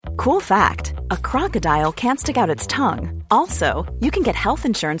Cool fact, a crocodile can't stick out its tongue. Also, you can get health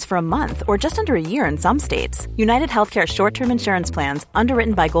insurance for a month or just under a year in some states. United Healthcare short-term insurance plans,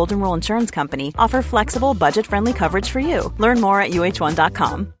 underwritten by Golden Rule Insurance Company, offer flexible, budget-friendly coverage for you. Learn more at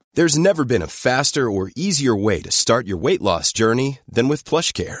uh1.com. There's never been a faster or easier way to start your weight loss journey than with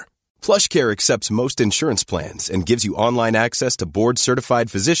PlushCare. PlushCare accepts most insurance plans and gives you online access to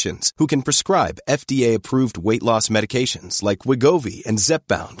board-certified physicians who can prescribe FDA-approved weight loss medications like Wegovy and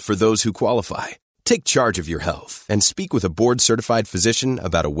Zepbound for those who qualify. Take charge of your health and speak with a board-certified physician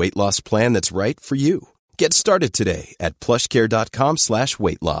about a weight loss plan that's right for you. Get started today at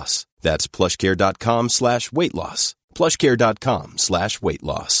plushcare.com/weight loss. That's plushcare.com/weight loss. plushcare.com/weight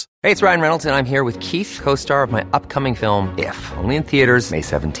loss. Hey, it's Ryan Reynolds, and I'm here with Keith, co-star of my upcoming film, If, only in theaters May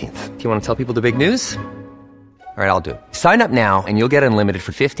 17th. Do you want to tell people the big news? All right, I'll do it. Sign up now and you'll get unlimited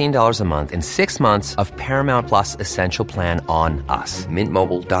for $15 a month and 6 months of Paramount Plus Essential Plan on us.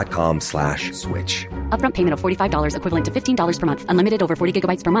 Mintmobile.com/switch. Upfront payment of $45 equivalent to $15 per month. Unlimited over 40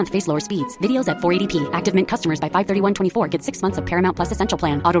 gigabytes per month. Face lower speeds. Videos at 480p. Active Mint customers by 531.24 get 6 months of Paramount Plus Essential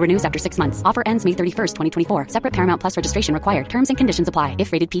Plan. Auto renews after 6 months. Offer ends May 31st, 2024. Separate Paramount Plus registration required. Terms and conditions apply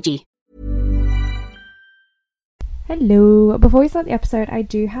if rated PG. Hello. Before we start the episode, I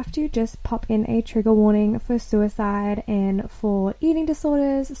do have to just pop in a trigger warning for suicide and for eating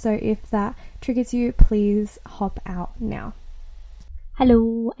disorders. So if that triggers you, please hop out now.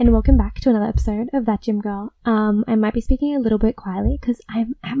 Hello, and welcome back to another episode of That Gym Girl. I might be speaking a little bit quietly because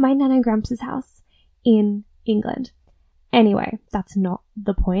I'm at my Nana and Gramps' house in England. Anyway, that's not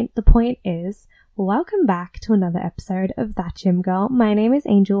the point. The point is, welcome back to another episode of That Gym Girl. My name is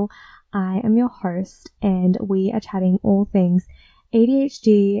Angel. I am your host, and we are chatting all things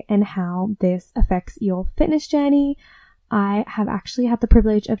ADHD and how this affects your fitness journey. I have actually had the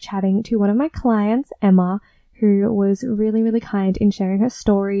privilege of chatting to one of my clients, Emma, who was really, really kind in sharing her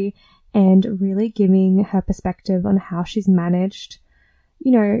story and really giving her perspective on how she's managed,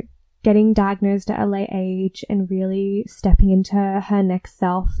 getting diagnosed at a late age and really stepping into her next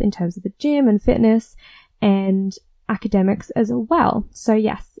self in terms of the gym and fitness and academics as well. So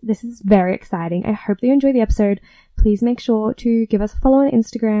yes, this is very exciting. I hope that you enjoy the episode. Please make sure to give us a follow on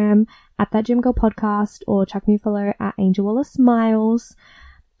Instagram at That Gym Girl Podcast, or chuck me a follow at Angel Waller Smiles.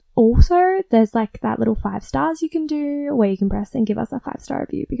 Also, there's like that little 5 stars you can do where you can press and give us a 5-star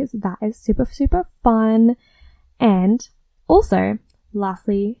review, because that is super, super fun. And also,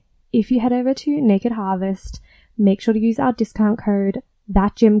 lastly, if you head over to Naked Harvest, make sure to use our discount code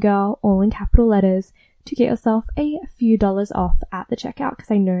ThatGymGirl, all in capital letters, to get yourself a few dollars off at the checkout, because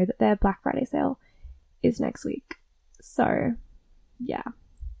I know that their Black Friday sale is next week. So, yeah.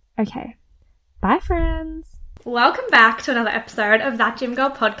 Okay. Bye, friends. Welcome back to another episode of That Gym Girl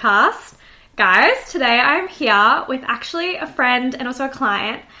Podcast. Guys, today I'm here with actually a friend and also a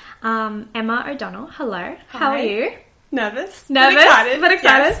client, Emma O'Donnell. Hello. Hi. How are you? Nervous. But excited.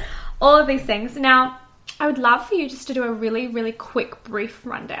 Yes. All of these things. Now, I would love for you just to do a really, really quick, brief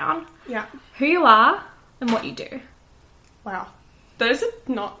rundown. Yeah. Who you are and what you do. Wow. Those are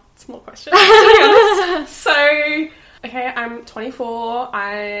not small questions, to be honest. So, okay, I'm 24.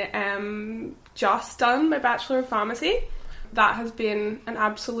 I am just done my Bachelor of Pharmacy. That has been an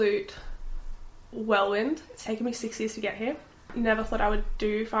absolute whirlwind. It's taken me 6 years to get here. Never thought I would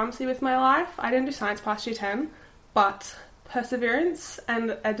do pharmacy with my life. I didn't do science past year 10, but perseverance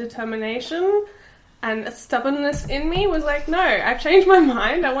and a determination and a stubbornness in me was like, no, I've changed my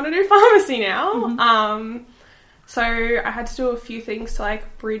mind. I want to do pharmacy now. Mm-hmm. So I had to do a few things to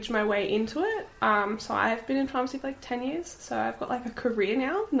like bridge my way into it. So I've been in pharmacy for like 10 years. So I've got like a career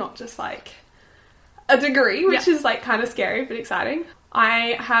now, not just like a degree, which is like kind of scary but exciting.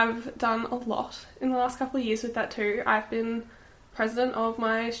 I have done a lot in the last couple of years with that too. I've been president of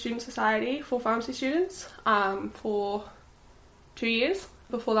my student society for pharmacy students for 2 years.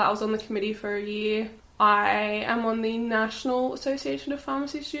 Before that, I was on the committee for a year. I am on the National Association of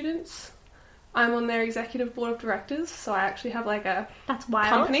Pharmacy Students. I'm on their executive board of directors, so I actually have like a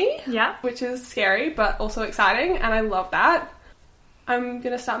company, which is scary but also exciting, and I love that. I'm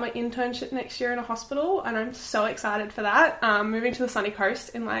going to start my internship next year in a hospital, and I'm so excited for that. Moving to the sunny coast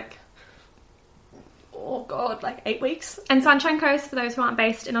in like 8 weeks. And Sunshine Coast, for those who aren't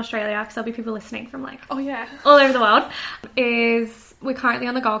based in Australia, because there'll be people listening from like all over the world, we're currently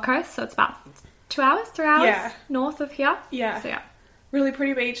on the Gold Coast, so it's about 3 hours north of here. Yeah. So yeah. Really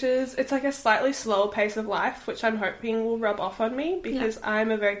pretty beaches. It's like a slightly slower pace of life, which I'm hoping will rub off on me because I'm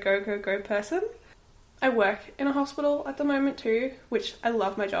a very go, go, go person. I work in a hospital at the moment too, which I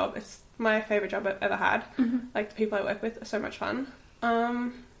love my job. It's my favourite job I've ever had. Mm-hmm. Like, the people I work with are so much fun.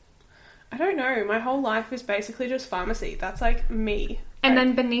 I don't know. My whole life is basically just pharmacy. That's like me. And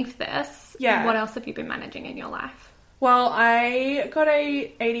then beneath this, Yeah. what else have you been managing in your life? Well, I got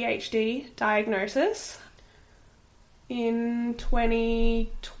a ADHD diagnosis in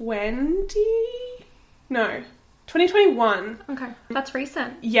 2021. Okay, that's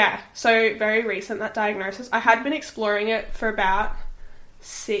recent. Yeah, so very recent, that diagnosis. I had been exploring it for about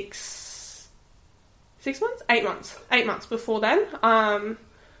 8 months before then.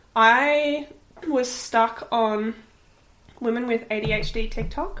 I was stuck on Women with ADHD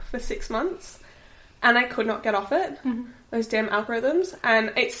TikTok for 6 months, and I could not get off it. Mm-hmm. Those damn algorithms.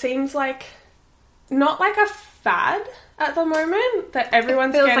 And it seems like not like a fad at the moment that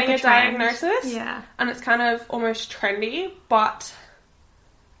everyone's getting like a diagnosis. Yeah. And it's kind of almost trendy, but...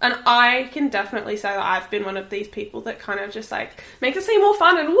 And I can definitely say that I've been one of these people that kind of just, like, makes it seem more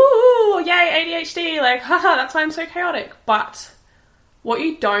fun and woo, yay, ADHD, like, haha, that's why I'm so chaotic. But what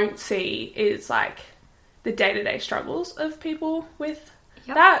you don't see is, like, the day-to-day struggles of people with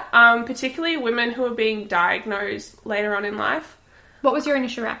that, particularly women who are being diagnosed later on in life. What was your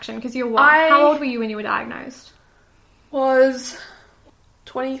initial reaction? Because you're what? How old were you when you were diagnosed? Was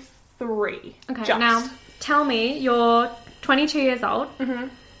 23. Okay, just. Now tell me, you're 22 years old, mm-hmm.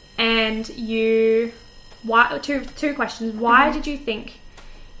 and you... Two questions. Why did you think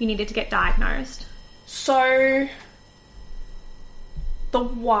you needed to get diagnosed? So... The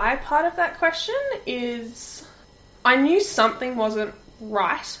why part of that question is I knew something wasn't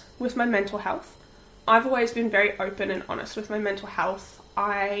right with my mental health. I've always been very open and honest with my mental health.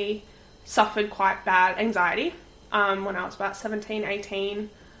 I suffered quite bad anxiety when I was about 17, 18.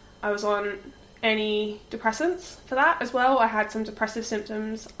 I was on antidepressants for that as well. I had some depressive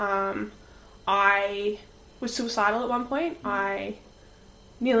symptoms. I was suicidal at one point. I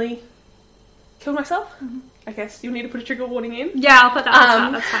nearly killed myself. Mm-hmm. I guess you'll need to put a trigger warning in. Yeah, I'll put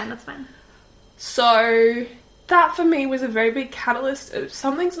that. That's fine. So that for me was a very big catalyst of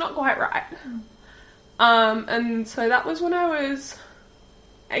something's not quite right. And so that was when I was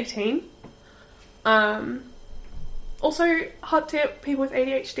 18. Also, hot tip, people with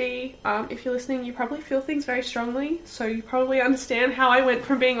ADHD, if you're listening, you probably feel things very strongly, so you probably understand how I went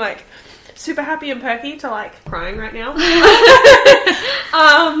from being, like, super happy and perky to, like, crying right now.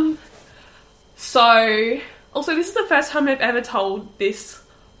 So, also, this is the first time I've ever told this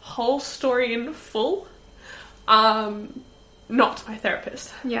whole story in full, not to my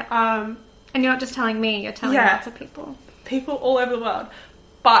therapist. Yeah. And you're not just telling me, you're telling lots of people. People all over the world.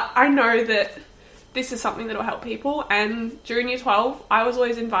 But I know that this is something that will help people, and during Year 12, I was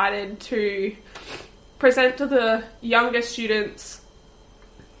always invited to present to the younger students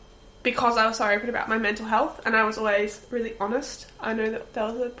because I was so open about my mental health, and I was always really honest. I know that there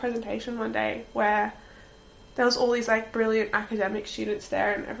was a presentation one day where there was all these, like, brilliant academic students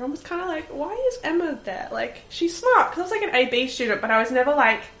there, and everyone was kind of like, why is Emma there? Like, she's smart, because I was, like, an AB student, but I was never,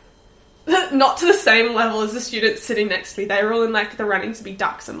 like, not to the same level as the students sitting next to me. They were all in, like, the running to be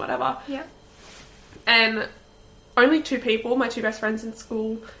ducks and whatever. Yeah. And only 2 people, my 2 best friends in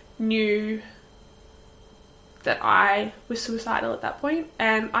school, knew that I was suicidal at that point,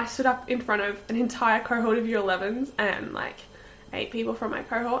 and I stood up in front of an entire cohort of Year 11s and, like, 8 people from my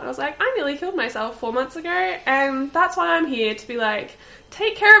cohort, and I was like, I nearly killed myself 4 months ago, and that's why I'm here, to be like,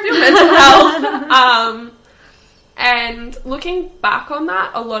 take care of your mental health. And looking back on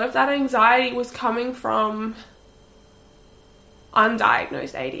that, a lot of that anxiety was coming from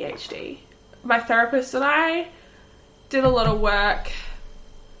undiagnosed ADHD. My therapist and I did a lot of work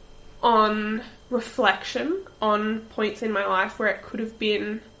on reflection on points in my life where it could have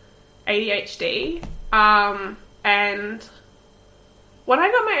been ADHD. And when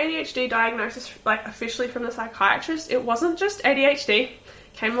I got my ADHD diagnosis, like, officially from the psychiatrist, it wasn't just ADHD. It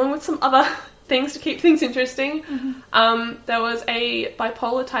came along with some other things to keep things interesting. Mm-hmm. There was a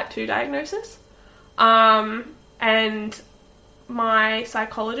bipolar type 2 diagnosis. And my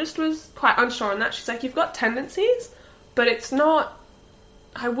psychologist was quite unsure on that. She's like, you've got tendencies, but it's not...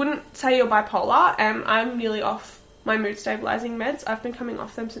 I wouldn't say you're bipolar, and I'm nearly off my mood stabilizing meds. I've been coming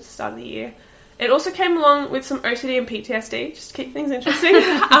off them since the start of the year. It also came along with some OCD and PTSD, just to keep things interesting.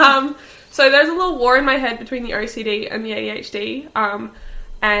 So there's a little war in my head between the OCD and the ADHD,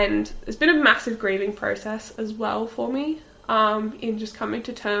 and there's been a massive grieving process as well for me, in just coming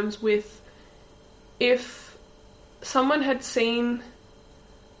to terms with, if someone had seen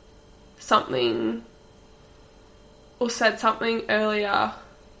something or said something earlier,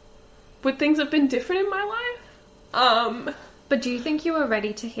 would things have been different in my life? But do you think you were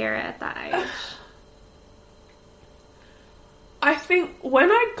ready to hear it at that age? I think when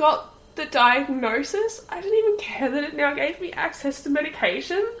I got the diagnosis, I didn't even care that it now gave me access to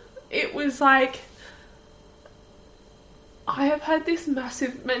medication. It was like, I have had this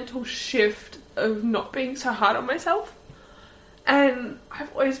massive mental shift of not being so hard on myself. And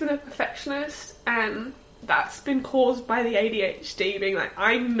I've always been a perfectionist, and that's been caused by the ADHD being like,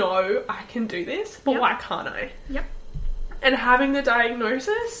 I know I can do this, but why can't I? Yep. And having the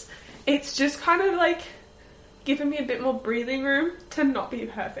diagnosis, it's just kind of like given me a bit more breathing room to not be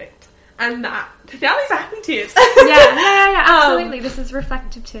perfect. And that, now these happy tears. Yeah, absolutely. This is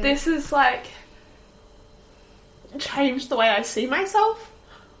reflective too. This is like changed the way I see myself.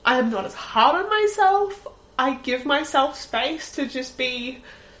 I am not as hard on myself. I give myself space to just be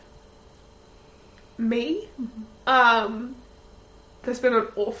me. There's been an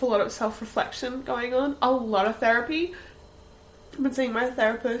awful lot of self-reflection going on. A lot of therapy. I've been seeing my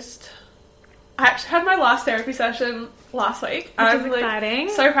therapist. I actually had my last therapy session last week. Which is exciting.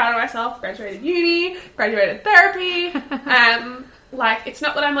 So proud of myself. Graduated uni, graduated therapy. And like, it's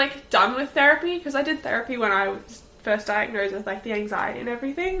not that I'm like done with therapy, because I did therapy when I was first diagnosed with like the anxiety and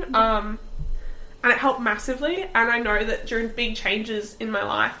everything. And it helped massively. And I know that during big changes in my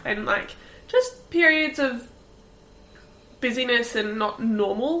life and like just periods of busyness and not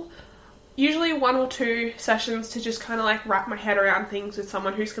normal, usually 1 or 2 sessions to just kind of like wrap my head around things with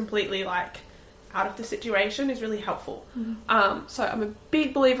someone who's completely like out of the situation is really helpful. So I'm a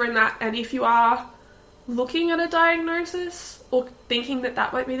big believer in that. And if you are looking at a diagnosis or thinking that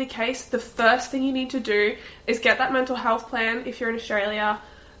that might be the case, the first thing you need to do is get that mental health plan. If you're in Australia,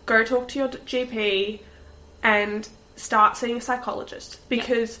 go talk to your GP and start seeing a psychologist,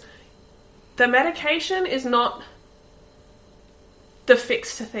 because the medication is not the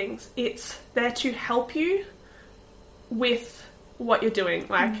fix to things. It's there to help you with what you're doing.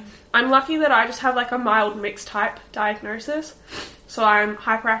 Like, I'm lucky that I just have like a mild mixed type diagnosis. So I'm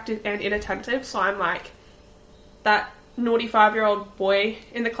hyperactive and inattentive. So I'm like that naughty 5-year-old boy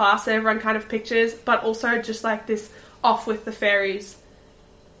in the class that everyone kind of pictures, but also just like this off with the fairies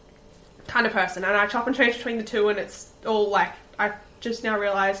kind of person. And I chop and change between the two, and it's all like, I just now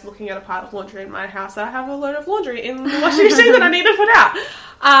realised looking at a pile of laundry in my house that I have a load of laundry in the washing machine that I need to put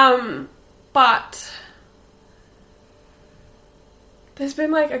out. But there's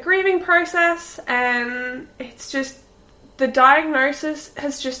been like a grieving process, and it's just, the diagnosis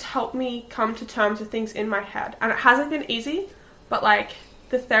has just helped me come to terms with things in my head. And it hasn't been easy, but like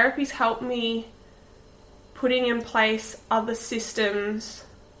the therapy's helped me putting in place other systems.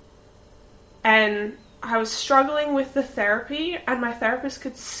 And I was struggling with the therapy, and my therapist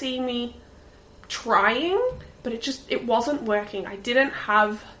could see me trying, but it wasn't working. I didn't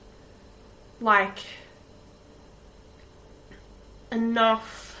have like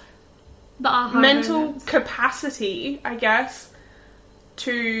enough mental capacity, I guess,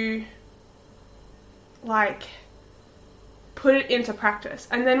 to like put it into practice.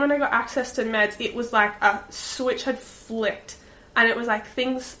 And then when I got access to meds, it was like a switch had flicked. And it was like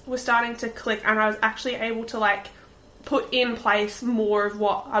things were starting to click, and I was actually able to like put in place more of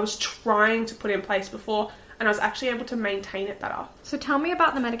what I was trying to put in place before, and I was actually able to maintain it better. So tell me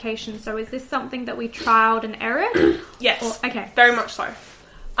about the medication. So is this something that we trialed and errored? Yes. Okay. Very much so.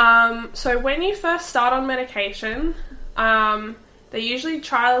 So when you first start on medication, they usually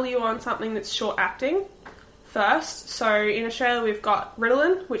trial you on something that's short acting first. So in Australia we've got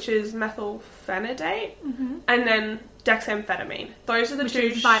Ritalin, which is methylphenidate, and then dexamphetamine. Those are the two.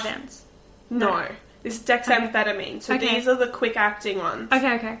 Which is Vyvanse. No. This is dexamphetamine. So these are the quick acting ones.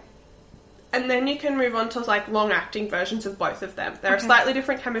 Okay. And then you can move on to like long acting versions of both of them. They're a slightly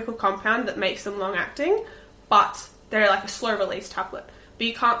different chemical compound that makes them long acting, but they're like a slow release tablet. But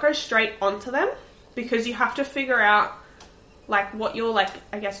you can't go straight onto them, because you have to figure out like what your like,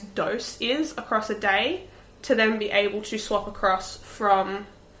 I guess, dose is across a day to then be able to swap across from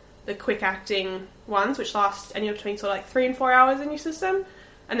the quick acting ones, which last anywhere between sort of like 3 and 4 hours in your system,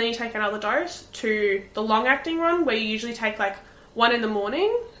 and then you take another dose, to the long acting one, where you usually take like 1 in the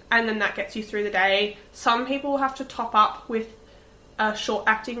morning, and then that gets you through the day. Some people have to top up with a short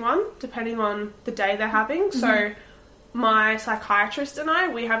acting one depending on the day they're having. So my psychiatrist and I,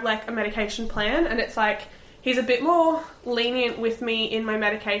 we have like a medication plan, and it's like he's a bit more lenient with me in my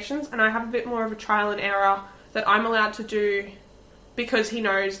medications, and I have a bit more of a trial and error that I'm allowed to do, because he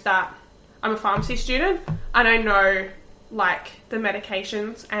knows that I'm a pharmacy student and I know like the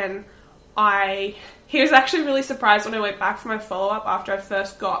medications. And he was actually really surprised when I went back for my follow-up after I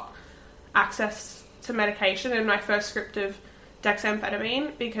first got access to medication and my first script of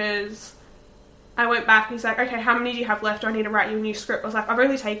dexamphetamine, because I went back and he's like, okay, how many do you have left? Do I need to write you a new script? I was like, I've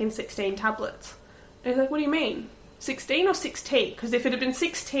only taken 16 tablets. And he's like, what do you mean? 16 or 6T? Because if it had been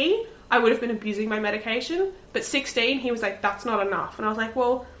 6T, I would have been abusing my medication. But 16, he was like, that's not enough. And I was like,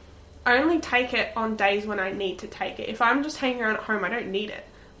 well, only take it on days when I need to take it. If I'm just hanging around at home, I don't need it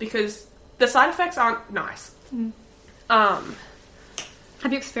because the side effects aren't nice. Have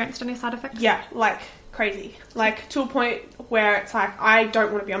you experienced any side effects? Yeah, like crazy. Like to a point where it's like I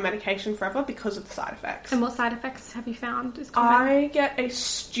don't want to be on medication forever because of the side effects. And what side effects have you found is common? I get a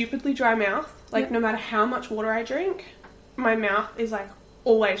stupidly dry mouth. Like no matter how much water I drink, my mouth is like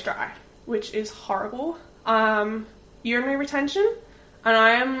always dry, which is horrible. Urinary retention, and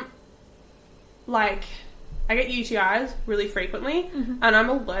I am like, I get UTIs really frequently, and I'm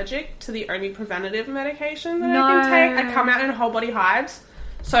allergic to the only preventative medication that I can take. I come out in whole body hives,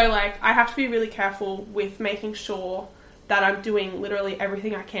 so like I have to be really careful with making sure that I'm doing literally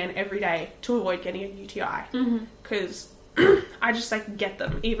everything I can every day to avoid getting a UTI, because I just like get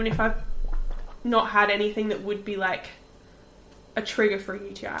them, even if I've not had anything that would be like a trigger for a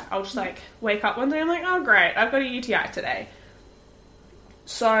UTI. I'll just like wake up one day and I'm like, oh great, I've got a UTI today.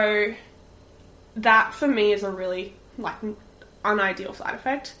 So that for me is a really like unideal side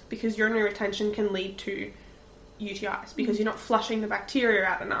effect, because urinary retention can lead to UTIs because you're not flushing the bacteria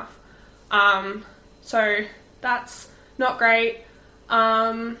out enough. So that's not great.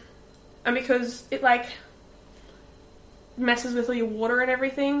 And because it like messes with all your water and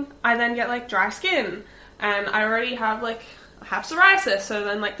everything, I then get like dry skin, and I already have like I have psoriasis, so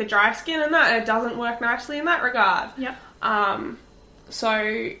then like the dry skin and that, it doesn't work nicely in that regard.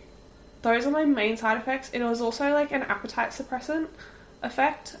 So those are my main side effects. It was also like an appetite suppressant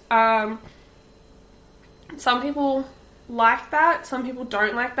effect. Some people like that, some people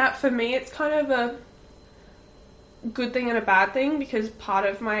don't like that. For me, it's kind of a good thing and a bad thing, because part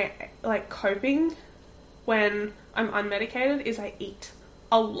of my like coping when I'm unmedicated is I eat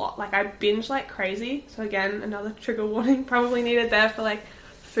a lot. Like I binge like crazy. So again, another trigger warning probably needed there for like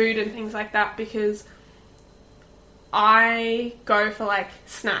food and things like that, because I go for like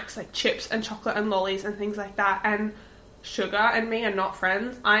snacks, like chips and chocolate and lollies and things like that, and sugar and me are not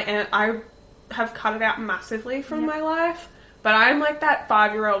friends. I have cut it out massively from my life, but I'm like that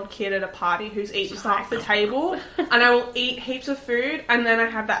 5-year-old kid at a party who's eaten half the table, and I will eat heaps of food, and then I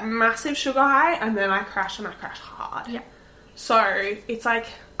have that massive sugar high, and then I crash, and I crash hard. So it's like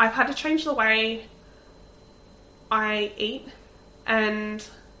I've had to change the way I eat, and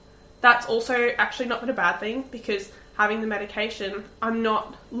that's also actually not been a bad thing, because having the medication, I'm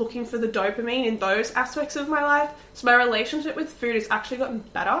not looking for the dopamine in those aspects of my life. So my relationship with food has actually gotten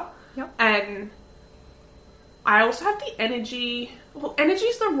better. And I also have the energy. Well, energy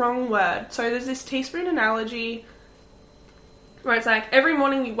is the wrong word. So there's this teaspoon analogy where it's like every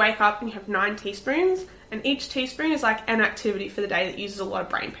morning you wake up and you have 9 teaspoons, and each teaspoon is like an activity for the day that uses a lot of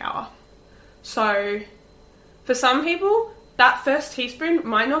brain power. So for some people, that first teaspoon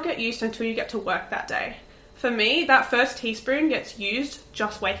might not get used until you get to work that day. For me, that first teaspoon gets used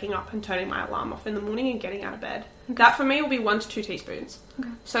just waking up and turning my alarm off in the morning and getting out of bed. That for me will be 1 to 2 teaspoons.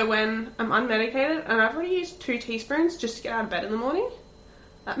 So when I'm unmedicated and I've already used 2 teaspoons just to get out of bed in the morning,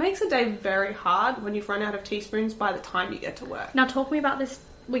 that makes a day very hard when you've run out of teaspoons by the time you get to work. Now talk to me about this.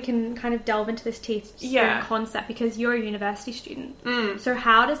 We can kind of delve into this teaspoon concept, because you're a university student. So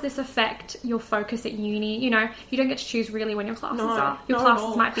how does this affect your focus at uni? You know, you don't get to choose really when your classes are. Your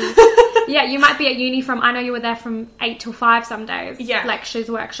classes might be... you might be at uni from... I know you were there from 8 till 5 some days. Lectures,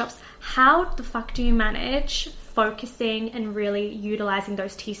 workshops. How the fuck do you manage focusing and really utilising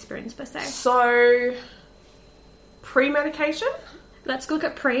those teaspoons per se? So, pre-medication? Let's look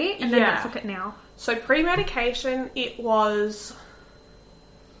at pre, and then let's look at now. So pre-medication, it was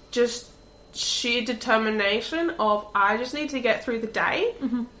just sheer determination of I just need to get through the day,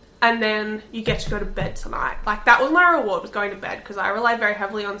 and then you get to go to bed tonight. Like that was my reward, was going to bed, because I rely very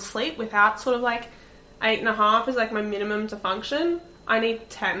heavily on sleep. Without sort of like 8.5 is like my minimum to function. I need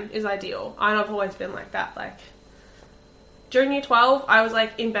 10 is ideal. I've always been like that. Like during year 12, I was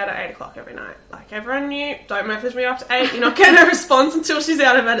like in bed at 8 o'clock every night. Like everyone knew, don't message me after 8. You're not getting a response until she's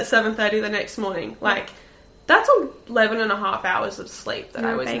out of bed at 7:30 the next morning. Like that's 11.5 hours of sleep that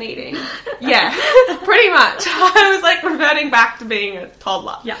I was needing. Yeah, pretty much. I was like reverting back to being a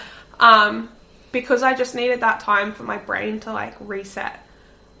toddler. Because I just needed that time for my brain to like reset.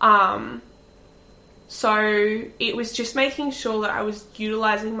 So it was just making sure that I was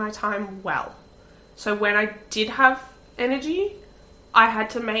utilizing my time well. So when I did have energy, I had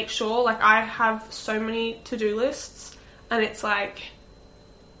to make sure, like I have so many to-do lists, and it's like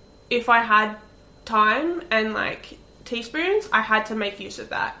if I had time and like teaspoons, I had to make use of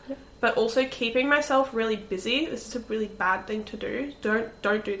that. But also keeping myself really busy. This is a really bad thing to do.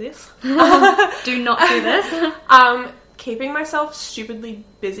 Don't do this. Do not do this. keeping myself stupidly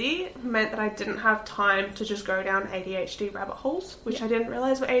busy meant that I didn't have time to just go down ADHD rabbit holes, which I didn't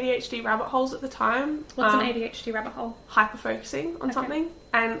realise were ADHD rabbit holes at the time. What's an ADHD rabbit hole? Hyperfocusing on something.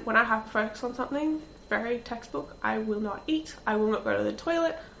 And when I hyperfocus on something, very textbook, I will not eat, I will not go to the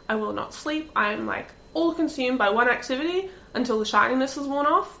toilet, I will not sleep. I am like all consumed by one activity until the shininess is worn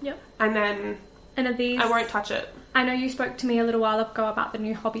off. Yep. And then are these... I won't touch it. I know you spoke to me a little while ago about the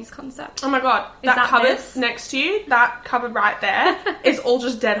new hobbies concept. Oh my god, that cupboard next to you, that cupboard right there, is all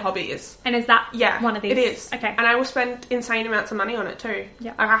just dead hobbies. And is that one of these? It is. Okay. And I will spend insane amounts of money on it too.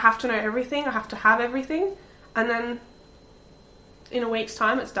 Yeah. Like, I have to know everything, I have to have everything, and then in a week's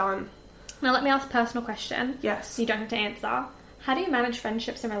time it's done. Now let me ask a personal question. Yes. You don't have to answer. How do you manage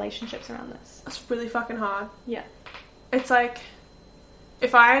friendships and relationships around this? It's really fucking hard. Yeah. It's like,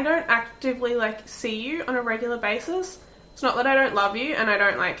 if I don't actively, like, see you on a regular basis, it's not that I don't love you and I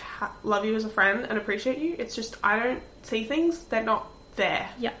don't, like, love you as a friend and appreciate you. It's just I don't see things. They're not there.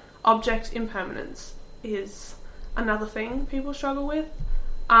 Yeah. Object impermanence is another thing people struggle with.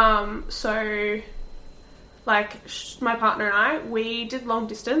 So, like, my partner and I, we did long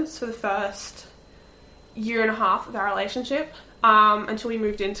distance for the first year and a half of our relationship, until we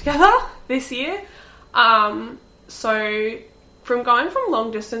moved in together this year. So from going from long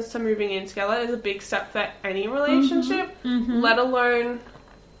distance to moving in together is a big step for any relationship, let alone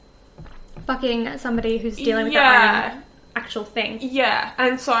fucking somebody who's dealing with their own actual thing. Yeah,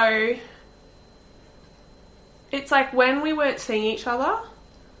 and so it's like when we weren't seeing each other,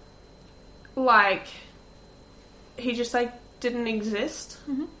 like, he just, like, didn't exist.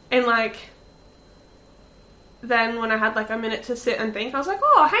 And, like, then when I had, like, a minute to sit and think, I was like,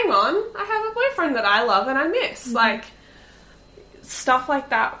 oh, hang on, I have a boyfriend that I love and I miss. Like, stuff like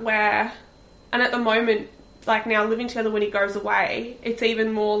that where, and at the moment, like, now living together when he goes away, it's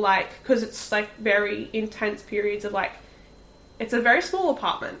even more, like, because it's, like, very intense periods of, like, it's a very small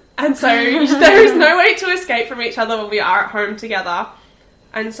apartment. And so there is no way to escape from each other when we are at home together.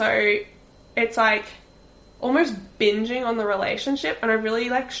 And so it's, like, almost binging on the relationship. And I really,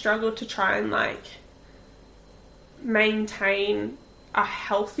 like, struggled to try and, like, maintain a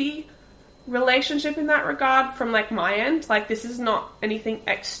healthy relationship in that regard from, like, my end. Like, this is not anything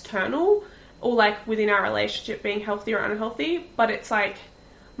external or, like, within our relationship being healthy or unhealthy, but it's, like,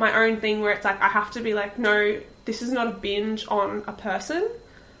 my own thing where it's, like, I have to be, like, no, this is not a binge on a person,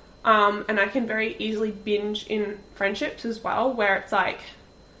 and I can very easily binge in friendships as well, where it's, like,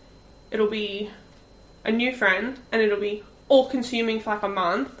 it'll be a new friend, and it'll be all-consuming for, like, a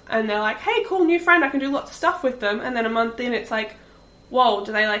month, and they're like, hey, cool, new friend, I can do lots of stuff with them, and then a month in, it's like, whoa,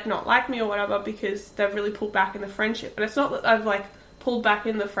 do they, like, not like me or whatever because they've really pulled back in the friendship? And it's not that I've, like, pulled back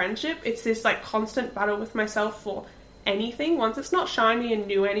in the friendship, it's this, like, constant battle with myself for anything. Once it's not shiny and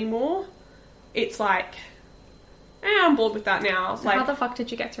new anymore, it's like, I'm bored with that now. So, like, how the fuck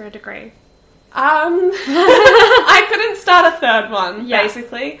did you get through a degree? I couldn't start a third one,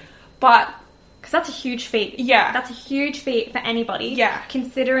 basically, but... Because that's a huge feat. Yeah. That's a huge feat for anybody. Yeah.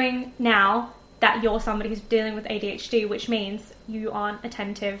 Considering now that you're somebody who's dealing with ADHD, which means you aren't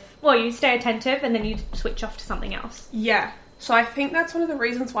attentive. Well, you stay attentive and then you switch off to something else. Yeah. So I think that's one of the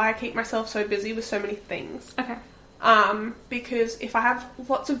reasons why I keep myself so busy with so many things. Okay. Because if I have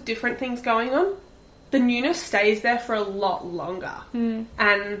lots of different things going on, the newness stays there for a lot longer. And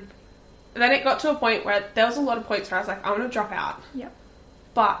then it got to a point where there was a lot of points where I was like, I want to drop out. Yep.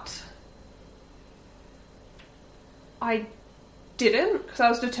 But I didn't, because I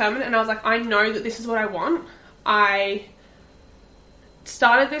was determined, and I was like, I know that this is what I want. I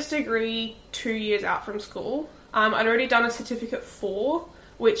started this degree 2 years out from school. I'd already done a certificate 4,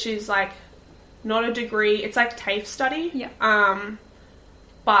 which is, like, not a degree. It's like TAFE study. Yeah.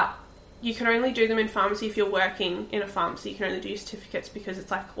 But you can only do them in pharmacy if you're working in a pharmacy. You can only do certificates because it's,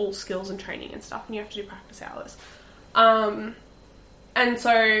 like, all skills and training and stuff, and you have to do practice hours. And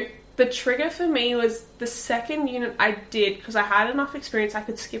so the trigger for me was the second unit I did, because I had enough experience I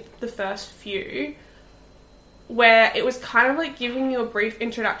could skip the first few, where it was kind of like giving you a brief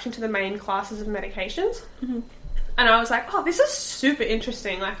introduction to the main classes of medications. And I was like, oh, this is super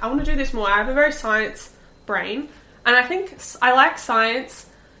interesting. Like, I want to do this more. I have a very science brain. And I think I like science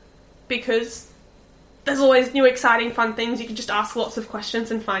because there's always new, exciting, fun things. You can just ask lots of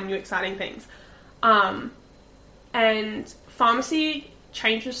questions and find new, exciting things. And pharmacy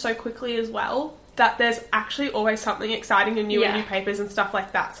changes so quickly as well that there's actually always something exciting and new and new papers and stuff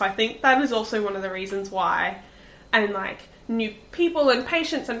like that. So I think that is also one of the reasons why, and, like, new people and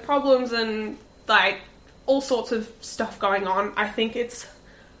patients and problems and, like, all sorts of stuff going on. I think it's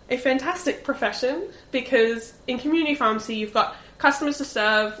a fantastic profession because in community pharmacy you've got customers to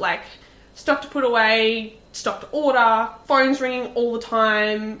serve, like, stock to put away, stock to order, phones ringing all the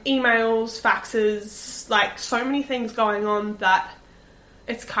time, emails, faxes, like so many things going on that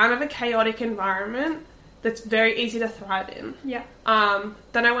it's kind of a chaotic environment that's very easy to thrive in. Yeah.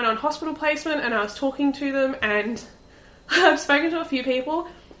 Then I went on hospital placement and I was talking to them, and I've spoken to a few people,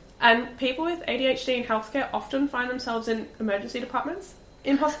 and people with ADHD in healthcare often find themselves in emergency departments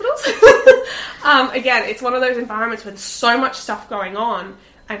in hospitals. Again, it's one of those environments with so much stuff going on,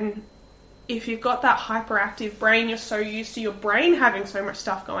 and if you've got that hyperactive brain, you're so used to your brain having so much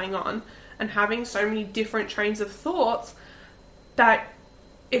stuff going on and having so many different trains of thoughts that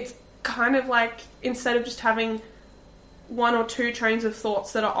it's kind of like, instead of just having 1 or 2 trains of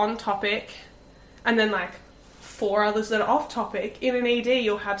thoughts that are on topic and then like 4 others that are off topic, in an ED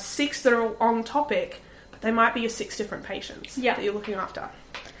you'll have 6 that are on topic, but they might be your 6 different patients that you're looking after.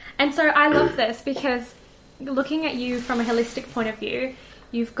 And so I love this because looking at you from a holistic point of view,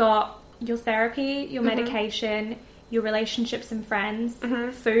 you've got your therapy, your medication, your relationships and friends,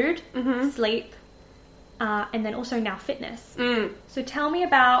 food, sleep, and then also now fitness. So tell me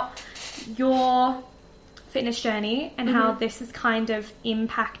about your fitness journey and how this has kind of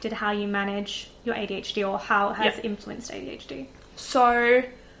impacted how you manage your ADHD, or how it has influenced ADHD. So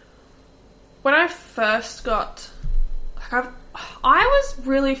when I first got, like, I was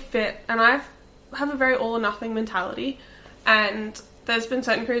really fit, and I have a very all or nothing mentality, and there's been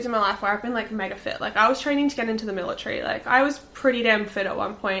certain periods in my life where I've been like mega fit. Like, I was training to get into the military. Like, I was pretty damn fit at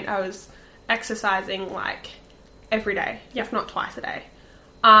one point. I was exercising like every day, if not twice a day,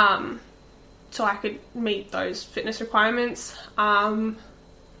 so I could meet those fitness requirements.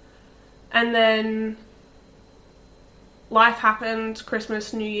 And then life happened,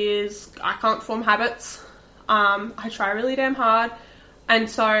 Christmas, New Year's, I can't form habits. I try really damn hard. And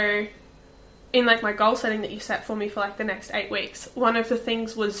so in like my goal setting that you set for me for like the next 8 weeks, one of the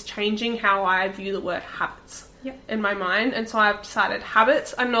things was changing how I view the word habits in my mind. And so I've decided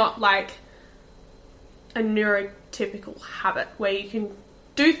habits are not like a neurotypical habit where you can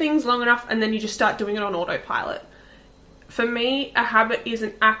do things long enough and then you just start doing it on autopilot. For me, a habit is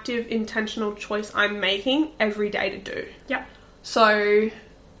an active, intentional choice I'm making every day to do. Yep. So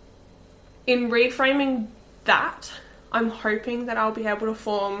in reframing that, I'm hoping that I'll be able to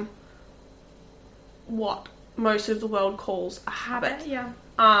form what most of the world calls a habit. Yeah.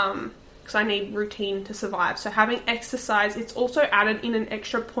 Because I need routine to survive. So having exercise, it's also added in an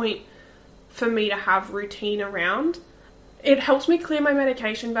extra point for me to have routine around. It helps me clear my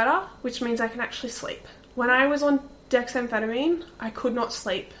medication better, which means I can actually sleep. When I was on dexamphetamine, I could not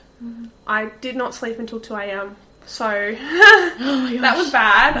sleep. I did not sleep until 2 a.m. So that was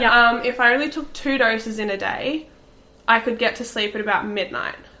bad. Yep. If I only took 2 doses in a day, I could get to sleep at about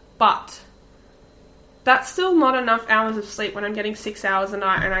midnight. But that's still not enough hours of sleep when I'm getting 6 hours a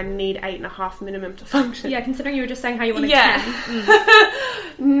night and I need 8.5 minimum to function. Yeah, considering you were just saying how you wanted 10.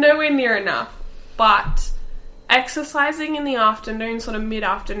 Nowhere near enough. But exercising in the afternoon, sort of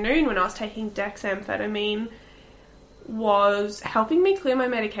mid-afternoon when I was taking dexamphetamine, was helping me clear my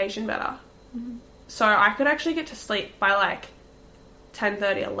medication better. So I could actually get to sleep by like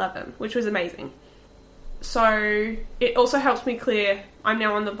 10:30, 11, which was amazing. So it also helps me clear. I'm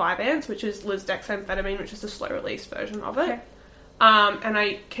now on the Vyvanse, which is lisdexamphetamine, which is the slow release version of it. Okay. And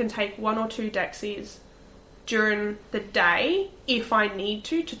I can take 1 or 2 dexies during the day if I need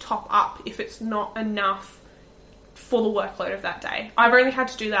to top up if it's not enough for the workload of that day. I've only had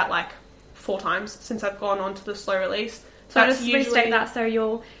to do that like 4 times since I've gone on to the slow release. So just restate that. So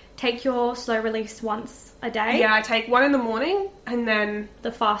you'll take your slow release once a day? Yeah, I take 1 in the morning, and then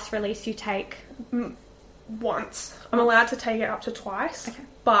the fast release you take once. I'm allowed to take it up to twice. Okay.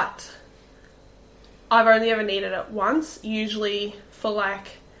 But I've only ever needed it once, usually for like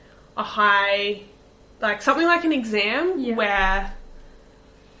a high, like something like an exam where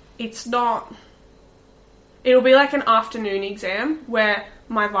it's not, it'll be like an afternoon exam where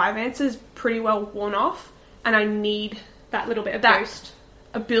my Vyvanse is pretty well worn off and I need that little bit of that boost.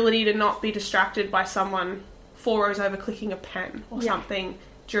 Ability to not be distracted by someone 4 rows over clicking a pen or something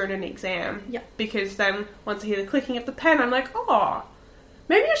during an exam. Yeah. Because then once I hear the clicking of the pen, I'm like, oh,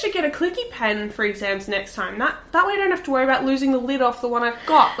 maybe I should get a clicky pen for exams next time. That way I don't have to worry about losing the lid off the one I've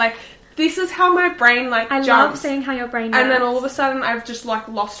got. Like, this is how my brain jumps. I love seeing how your brain works. And then all of a sudden I've just like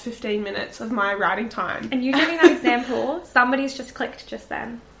lost 15 minutes of my writing time. And you giving that example, somebody's just clicked just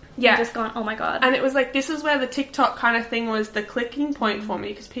then. Yeah. Just gone, oh my god. And it was like, this is where the TikTok kind of thing was the clicking point for me,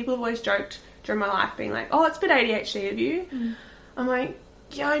 because people have always joked during my life being like, oh, it's a bit ADHD of you. I'm like,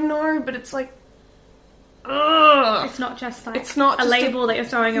 yeah, I know, but it's like, ugh. It's not just like it's not a just label that you're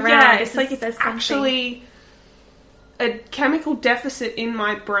throwing around. Yeah, it's like, it's actually a chemical deficit in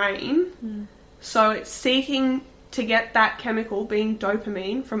my brain. So it's seeking to get that chemical, being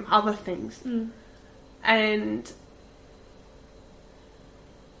dopamine, from other things. And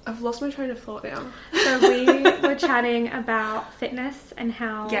I've lost my train of thought now. So we were chatting about fitness and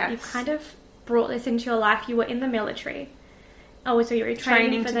how you kind of brought this into your life. You were in the military. Oh, so you were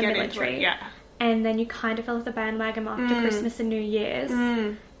training for the military. And then you kind of fell off the bandwagon after Christmas and New Year's.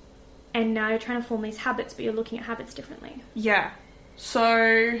 And now you're trying to form these habits, but you're looking at habits differently. Yeah.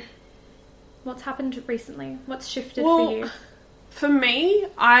 So what's happened recently? What's shifted for you? For me,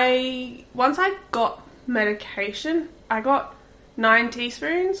 once I got medication, I got 9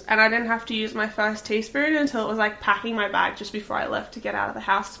 teaspoons, and I didn't have to use my first teaspoon until it was like packing my bag just before I left to get out of the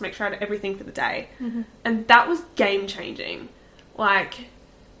house to make sure I had everything for the day. And that was game changing. Like,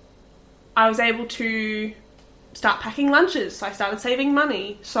 I was able to start packing lunches, so I started saving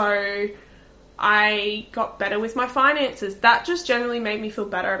money, so I got better with my finances. That just generally made me feel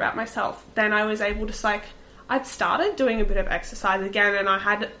better about myself. Then I was able to, like, I'd started doing a bit of exercise again, and I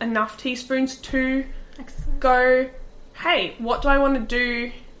had enough teaspoons to go, hey, what do I want to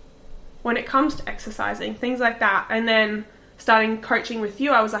do when it comes to exercising? Things like that. And then starting coaching with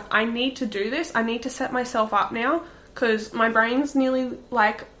you, I was like, I need to do this. I need to set myself up now, because my brain's nearly,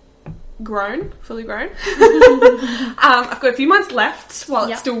 like, fully grown. I've got a few months left while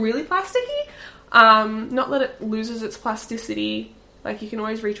it's still really plasticky. Not that it loses its plasticity. Like, you can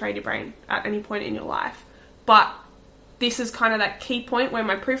always retrain your brain at any point in your life. But this is kind of that key point where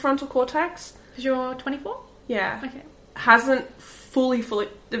my prefrontal cortex... Because you're 24? Yeah. Okay. Hasn't fully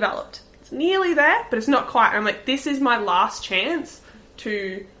developed. It's nearly there, but it's not quite. I'm like, this is my last chance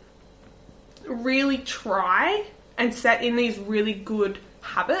to really try and set in these really good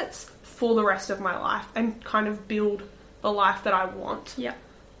habits for the rest of my life and kind of build the life that I want. Yeah.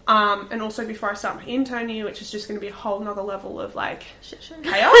 And also before I start my intern year, which is just going to be a whole nother level of, like,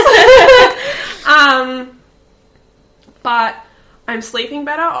 chaos. But I'm sleeping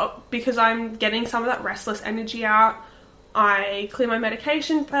better because I'm getting some of that restless energy out. I clear my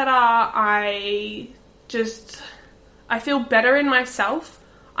medication better. I feel better in myself.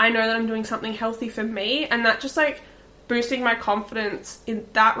 I know that I'm doing something healthy for me, and that just, like, boosting my confidence in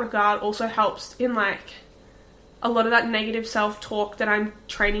that regard also helps in, like, a lot of that negative self-talk that I'm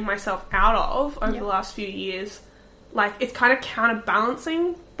training myself out of over the last few years. Like, it's kind of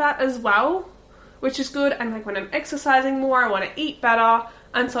counterbalancing that as well, which is good. And, like, when I'm exercising more, I want to eat better.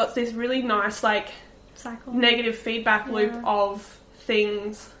 And so it's this really nice, like, cycle, negative feedback loop of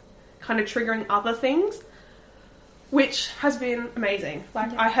things kind of triggering other things, which has been amazing.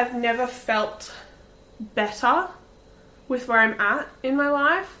 Like, I have never felt better with where I'm at in my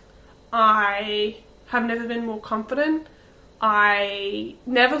life. I have never been more confident. I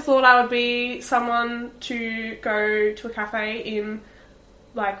never thought I would be someone to go to a cafe in,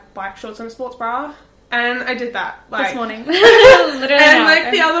 like, bike shorts and a sports bra. And I did that. Like, this morning. Literally. And,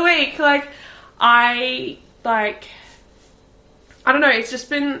 like, the other week, like, I don't know,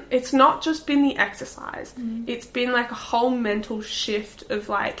 it's not just been the exercise. It's been, like, a whole mental shift of,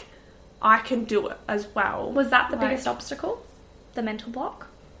 like, I can do it as well. Was that the biggest obstacle? The mental block?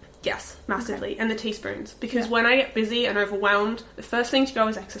 Yes, massively. Okay. And the teaspoons. Because when I get busy and overwhelmed, the first thing to go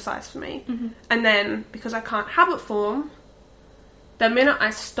is exercise for me. And then, because I can't habit form, the minute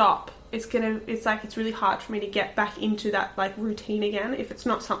I stop, it's really hard for me to get back into that, like, routine again if it's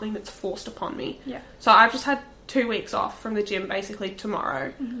not something that's forced upon me. Yeah. So I've just had 2 weeks off from the gym basically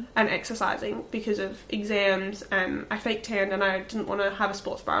tomorrow and exercising because of exams, and I fake tanned and I didn't want to have a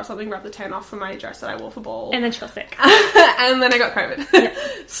sports bra or something, rub the tan off from my dress that I wore for ball. And then she got sick. And then I got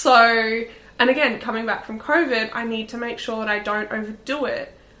COVID. So, and again, coming back from COVID, I need to make sure that I don't overdo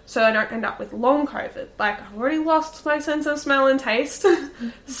it so I don't end up with long COVID. Like, I've already lost my sense of smell and taste.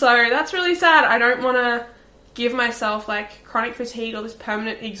 So that's really sad. I don't want to give myself, like, chronic fatigue or this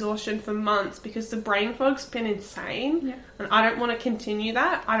permanent exhaustion for months because the brain fog's been insane. And I don't want to continue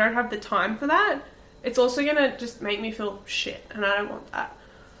that. I don't have the time for that. It's also going to just make me feel shit, and I don't want that.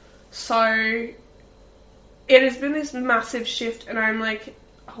 So it has been this massive shift, and I'm like,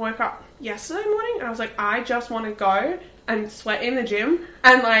 I woke up yesterday morning and I was like, I just want to go and sweat in the gym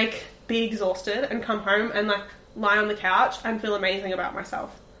and, like, be exhausted and come home and, like, lie on the couch and feel amazing about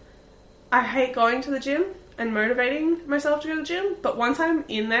myself. I hate going to the gym and motivating myself to go to the gym, but once I'm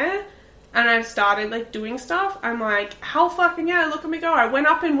in there and I've started, like, doing stuff, I'm like, hell fucking yeah, look at me go. I went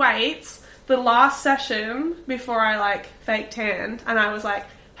up in weights the last session before I, like, fake tanned, and I was like,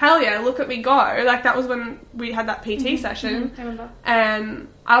 hell yeah, look at me go. Like, that was when we had that PT session. I remember. And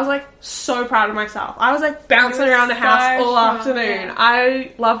I was, like, so proud of myself. I was, like, bouncing around the house all afternoon. Yeah.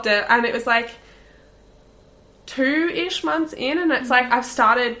 I loved it. And it was, like, 2-ish months in, and it's like I've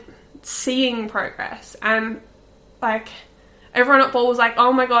started seeing progress, and like everyone at ball was like,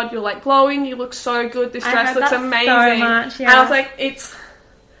 oh my god, you're like glowing, you look so good, this dress looks amazing. So much, yeah. And I was like, it's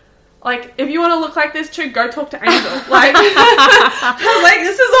like, if you want to look like this too, go talk to Angel. Like, I was like,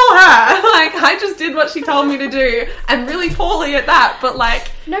 this is all her. Like, I just did what she told me to do, and really poorly at that, but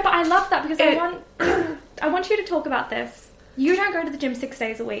like... No, but I love that, because I want you to talk about this. You don't go to the gym 6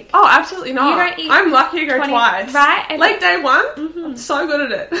 days a week. Oh, absolutely not. You don't eat. I'm lucky to go twice. Right? And like day one, I'm so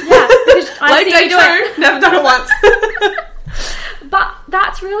good at it. Yeah. Like day two, never done it once. But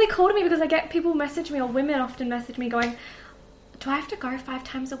that's really cool to me, because I get people message me, or women often message me going, do I have to go 5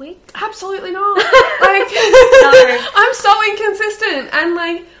 times a week? Absolutely not. Like, no. I'm so inconsistent. And,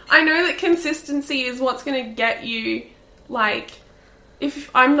 like, I know that consistency is what's going to get you, like, if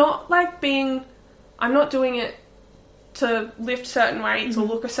I'm not, like, I'm not doing it to lift certain weights or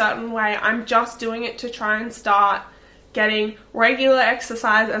look a certain way. I'm just doing it to try and start getting regular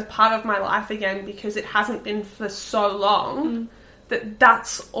exercise as part of my life again, because it hasn't been for so long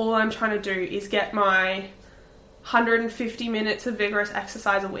that's all I'm trying to do, is get my 150 minutes of vigorous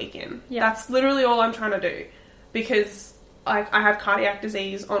exercise a week in. Yeah. That's literally all I'm trying to do, because like I have cardiac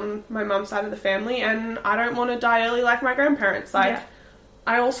disease on my mum's side of the family, and I don't want to die early like my grandparents. Like,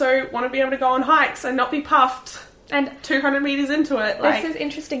 I also want to be able to go on hikes and not be puffed and 200 meters into it. Like, this is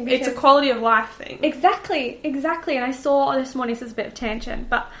interesting, because it's a quality of life thing. Exactly. And I saw this morning, this is a bit of tangent,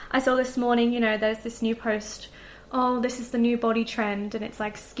 but I saw this morning, you know, there's this new post, oh, this is the new body trend, and it's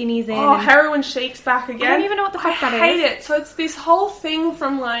like skinnies in. Oh, heroin chic's back again. I don't even know what the fuck that is. I hate it. So it's this whole thing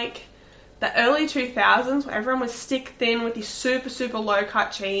from like the early 2000s where everyone was stick thin with these super, super low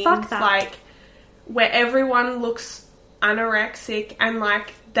cut jeans. Fuck that. Like, where everyone looks anorexic, and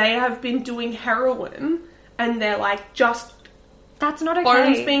like they have been doing heroin, and they're like just... That's not okay.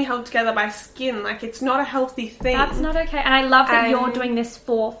 Bones being held together by skin. Like, it's not a healthy thing. That's not okay. And I love that you're doing this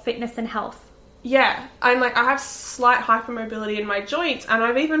for fitness and health. Yeah, and like I have slight hypermobility in my joints, and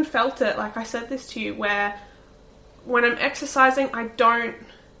I've even felt it, like I said this to you, where when I'm exercising I don't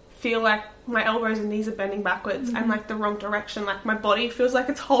feel like my elbows and knees are bending backwards and like the wrong direction. Like, my body feels like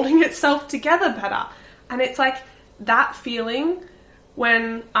it's holding itself together better, and it's like that feeling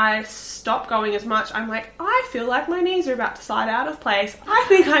when I stop going as much. I'm like, I feel like my knees are about to slide out of place. I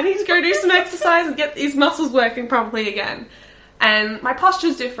think I need to go do some exercise and get these muscles working properly again. And my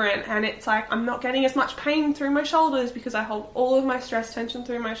posture's different, and it's like I'm not getting as much pain through my shoulders because I hold all of my stress tension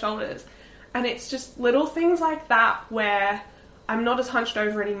through my shoulders. And it's just little things like that where I'm not as hunched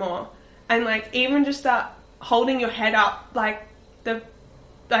over anymore. And like, even just that holding your head up, like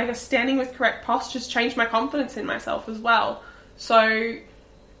standing with correct postures changed my confidence in myself as well. So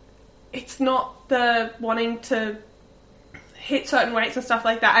it's not the wanting to hit certain weights and stuff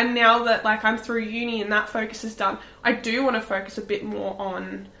like that. And now that like I'm through uni and that focus is done, I do want to focus a bit more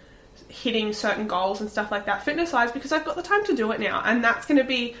on hitting certain goals and stuff like that fitness wise, because I've got the time to do it now, and that's going to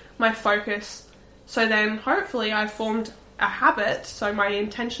be my focus. So then hopefully I've formed a habit, so my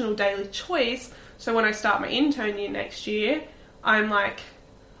intentional daily choice, so when I start my intern year next year, I'm like,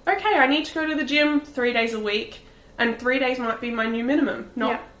 okay, I need to go to the gym 3 days a week, and 3 days might be my new minimum,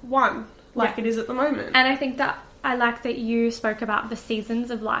 not one, like it is at the moment. And I think that I like that you spoke about the seasons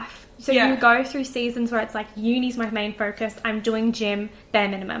of life. So you go through seasons where it's like, uni's my main focus, I'm doing gym, bare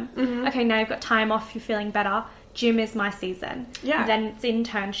minimum. Okay, now you've got time off, you're feeling better, gym is my season. Then it's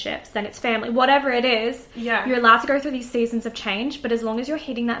internships, then it's family, whatever it is. You're allowed to go through these seasons of change, but as long as you're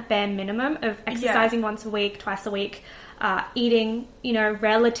hitting that bare minimum of exercising once a week, twice a week, eating, you know,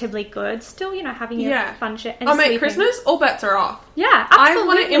 relatively good, still, you know, having your fun shit, and mate, Christmas, all bets are off. Yeah, absolutely. I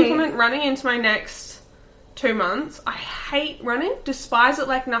want to implement running into my next 2 months. I hate running, despise it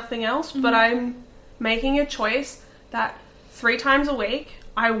like nothing else, but I'm making a choice that 3 times a week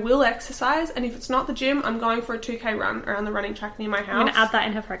I will exercise, and if it's not the gym, I'm going for a 2k run around the running track near my house. I'm going to add that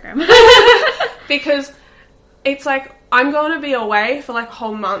in her program. Because it's like, I'm going to be away for like a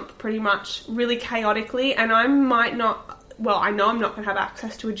whole month pretty much, really chaotically, and I might not, well, I know I'm not going to have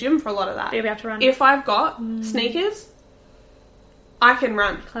access to a gym for a lot of that. You'll be able to run. If I've got sneakers, I can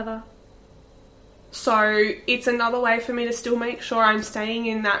run. Clever. So it's another way for me to still make sure I'm staying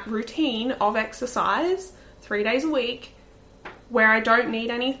in that routine of exercise 3 days a week, where I don't need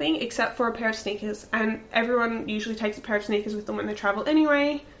anything except for a pair of sneakers. And everyone usually takes a pair of sneakers with them when they travel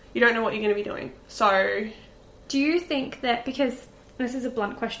anyway. You don't know what you're going to be doing. So do you think that, because this is a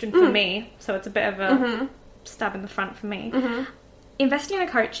blunt question for me, so it's a bit of a stab in the front for me, investing in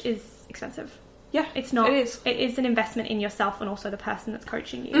a coach is expensive. Yeah, it's not. It is. It is an investment in yourself and also the person that's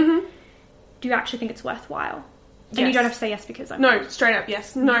coaching you. Do you actually think it's worthwhile? And you don't have to say yes because I'm No, straight up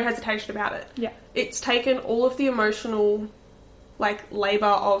yes. No hesitation about it. Yeah. It's taken all of the emotional, like, labour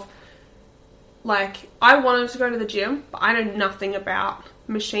of, like, I wanted to go to the gym, but I know nothing about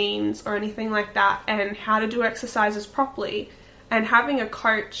machines or anything like that and how to do exercises properly. And having a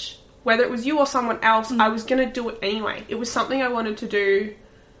coach, whether it was you or someone else, I was going to do it anyway. It was something I wanted to do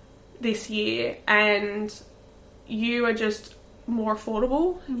this year, and you are just more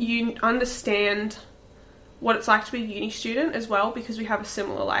affordable. You understand what it's like to be a uni student as well, because we have a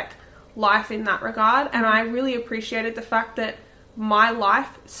similar, like, life in that regard. And I really appreciated the fact that my life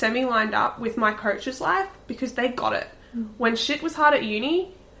semi-lined up with my coach's life, because they got it. When shit was hard at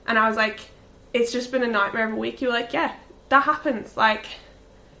uni and I was like, it's just been a nightmare of a week, you were like, yeah, that happens. Like,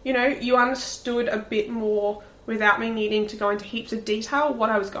 you know, you understood a bit more without me needing to go into heaps of detail what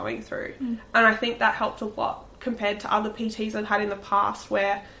I was going through. And I think that helped a lot compared to other PTs I'd had in the past,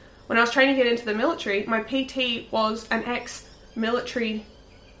 where when I was trying to get into the military, my PT was an ex-military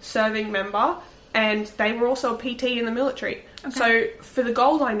serving member, and they were also a PT in the military. Okay. So for the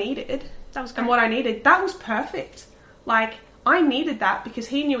goals I needed, and what I needed, that was perfect. Like, I needed that because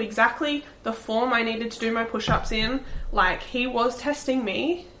he knew exactly the form I needed to do my push-ups in. Like, he was testing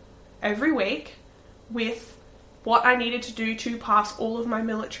me every week with what I needed to do to pass all of my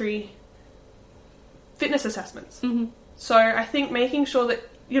military fitness assessments. So I think making sure that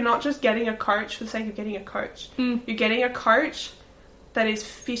you're not just getting a coach for the sake of getting a coach. You're getting a coach that is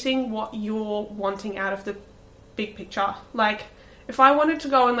fitting what you're wanting out of the big picture. Like, if I wanted to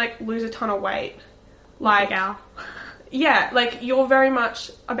go and, like, lose a ton of weight, like, yeah, like, you're very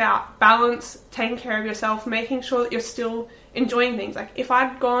much about balance, taking care of yourself, making sure that you're still enjoying things. Like, if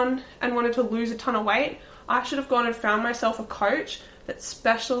I'd gone and wanted to lose a ton of weight, I should have gone and found myself a coach that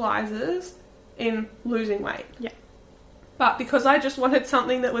specialises in losing weight. Yeah. But because I just wanted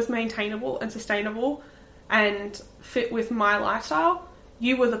something that was maintainable and sustainable and fit with my lifestyle,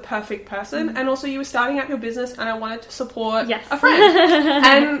 you were the perfect person. And also you were starting out your business, and I wanted to support a friend.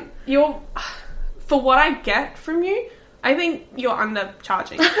 And you're, for what I get from you, I think you're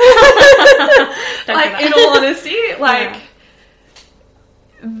undercharging. Like, in all honesty, like,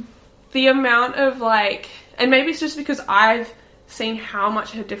 the amount of, like, and maybe it's just because I've seen how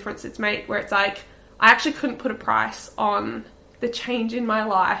much of a difference it's made, where it's like, I actually couldn't put a price on the change in my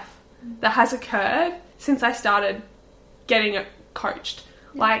life that has occurred since I started getting it coached.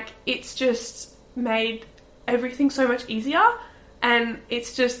 Like, it's just made everything so much easier, and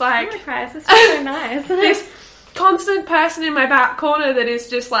it's just like, oh my gosh, this is so nice. This constant person in my back corner that is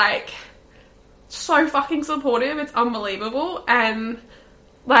just, like, so fucking supportive. It's unbelievable. And,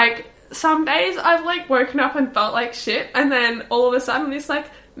 like, some days I've, like, woken up and felt like shit, and then all of a sudden this, like,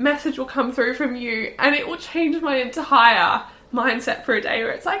 message will come through from you, and it will change my entire mindset for a day,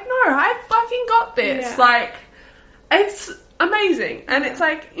 where it's like, no, I fucking got this. Like, it's amazing. And it's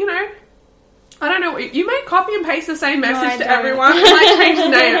like, you know, I don't know, you may copy and paste the same message to everyone and, like, change the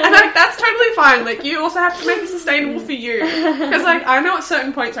name, and, like, that's totally fine. Like, you also have to make it sustainable for you, because, like, I know at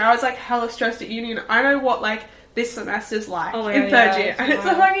certain points where I was, like, hella stressed at uni, and I know what, like, this semester's like in third year, and it's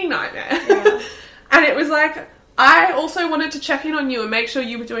a fucking nightmare. And it was like, I also wanted to check in on you and make sure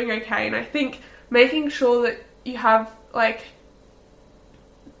you were doing okay. And I think making sure that you have, like,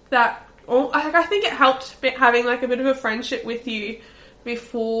 that, I think it helped having, like, a bit of a friendship with you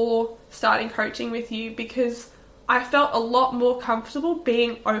before starting coaching with you, because I felt a lot more comfortable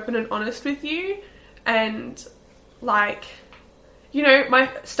being open and honest with you. And, like, you know, my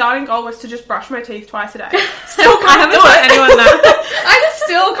starting goal was to just brush my teeth twice a day. Still can't do it. Anyone know? I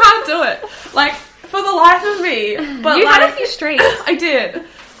still can't do it. Like, for the life of me. But you, like, had a few streaks. I did.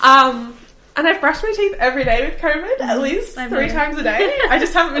 And I've brushed my teeth every day with COVID, at least 3 times a day. I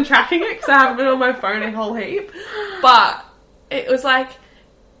just haven't been tracking it because I haven't been on my phone a whole heap. But it was like,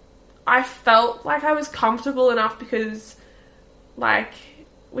 I felt like I was comfortable enough because, like,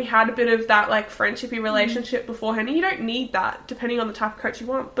 we had a bit of that, like, friendshipy relationship beforehand. And you don't need that, depending on the type of coach you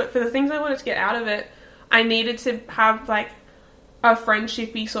want. But for the things I wanted to get out of it, I needed to have, like, a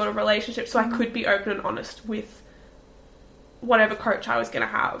friendshipy sort of relationship so I could be open and honest with whatever coach I was going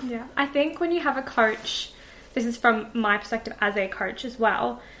to have. Yeah. I think when you have a coach, this is from my perspective as a coach as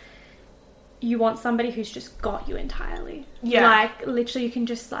well, you want somebody who's just got you entirely. Yeah. Like, literally you can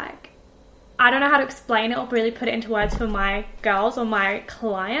just, like, I don't know how to explain it or really put it into words for my girls or my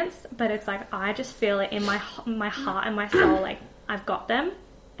clients, but it's like, I just feel it in my heart and my soul, like, I've got them,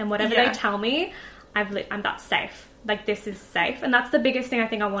 and whatever they tell me, I'm that's safe. Like, this is safe. And that's the biggest thing I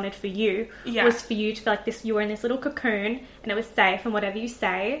think I wanted for you, was for you to feel like this, you were in this little cocoon and it was safe, and whatever you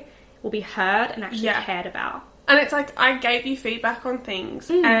say will be heard and actually cared about. And it's like, I gave you feedback on things,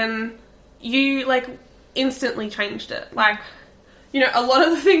 and you, like, instantly changed it. Like, you know, a lot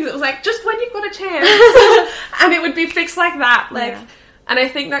of the things, it was like, just when you've got a chance. And it would be fixed like that. Like, and I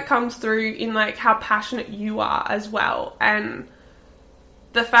think that comes through in, like, how passionate you are as well. And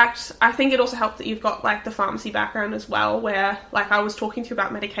the fact, I think it also helped that you've got, like, the pharmacy background as well, where, like, I was talking to you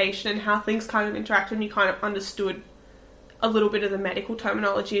about medication and how things kind of interact, and you kind of understood a little bit of the medical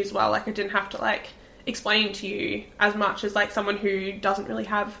terminology as well. Like, I didn't have to, like, explain to you as much as, like, someone who doesn't really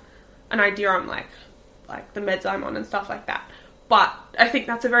have an idea on, like the meds I'm on and stuff like that. But I think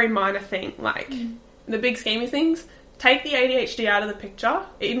that's a very minor thing. Like, in the big scheme of things, take the ADHD out of the picture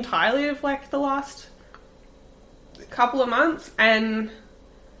entirely of, like, the last couple of months, and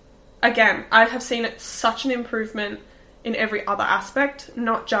again, I have seen it such an improvement in every other aspect,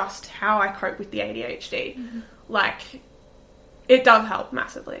 not just how I cope with the ADHD. Like, it does help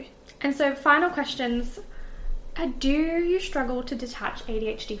massively. And so, final questions. Do you struggle to detach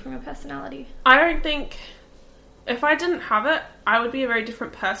ADHD from your personality? I don't think... If I didn't have it, I would be a very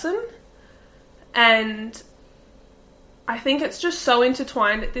different person. And I think it's just so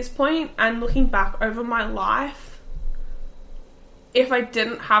intertwined at this point, and looking back over my life, if I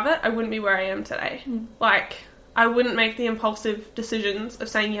didn't have it, I wouldn't be where I am today. Like, I wouldn't make the impulsive decisions of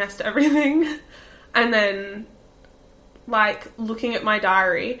saying yes to everything. And then, like, looking at my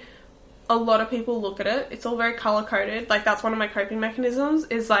diary, a lot of people look at it, it's all very colour-coded. Like, that's one of my coping mechanisms,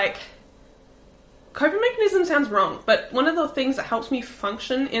 is, like, coping mechanism sounds wrong, but one of the things that helps me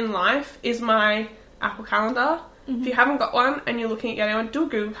function in life is my Apple Calendar. If you haven't got one and you're looking at getting one, do a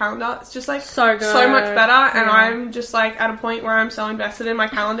Google Calendar. It's just, like, so good. So much better. And I'm just, like, at a point where I'm so invested in my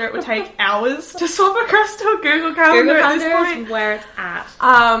calendar, it would take hours to swap across to a Google Calendar at this point. Is where it's at.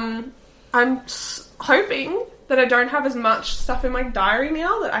 I'm hoping that I don't have as much stuff in my diary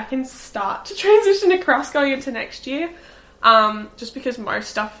now, that I can start to transition across going into next year. Just because most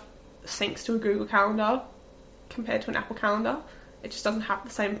stuff syncs to a Google Calendar compared to an Apple Calendar. It just doesn't have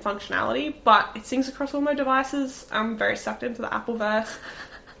the same functionality, but it syncs across all my devices. I'm very sucked into the Appleverse.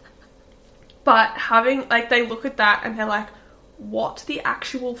 But having, like, they look at that and they're like, what the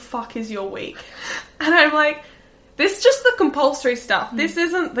actual fuck is your week? And I'm like, this is just the compulsory stuff. This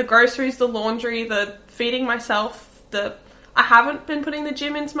isn't the groceries, the laundry, the feeding myself, I haven't been putting the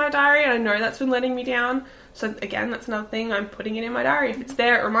gym into my diary, and I know that's been letting me down. So again, that's another thing, I'm putting it in my diary. If it's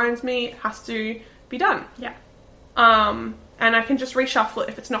there, it reminds me it has to be done. Yeah. And I can just reshuffle it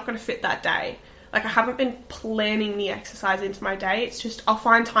if it's not going to fit that day. Like, I haven't been planning the exercise into my day. It's just, I'll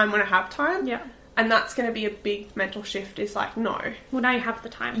find time when I have time. Yeah. And that's going to be a big mental shift, is like, no. Well, now you have the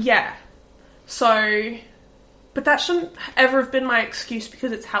time. Yeah. So, but that shouldn't ever have been my excuse,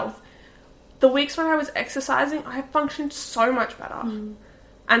 because it's health. The weeks when I was exercising, I functioned so much better. And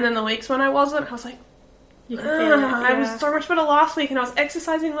then the weeks when I wasn't, I was like, you can feel it. I was so much better last week, and I was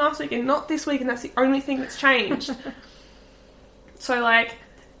exercising last week and not this week, and that's the only thing that's changed. So, like,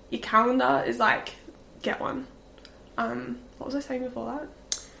 your calendar is, like, get one. What was I saying before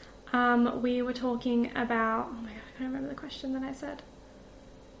that? We were talking about... Oh, my God, I can't remember the question that I said.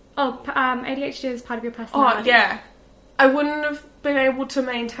 Oh, ADHD is part of your personality. Oh, yeah. I wouldn't have been able to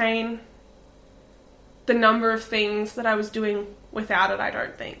maintain the number of things that I was doing without it, I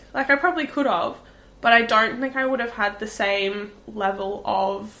don't think. Like, I probably could have, but I don't think I would have had the same level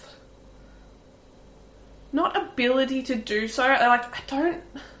of... not ability to do so. Like, I don't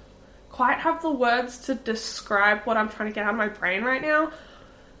quite have the words to describe what I'm trying to get out of my brain right now.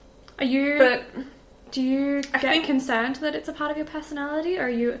 Do you get concerned that it's a part of your personality, or are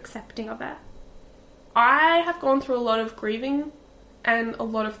you accepting of it? I have gone through a lot of grieving and a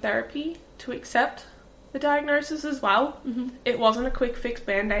lot of therapy to accept the diagnosis as well. It wasn't a quick fix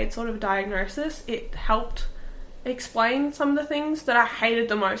band-aid sort of diagnosis. It helped explain some of the things that I hated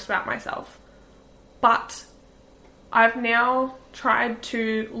the most about myself. But I've now tried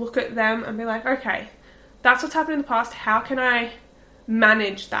to look at them and be like, okay, that's what's happened in the past. How can I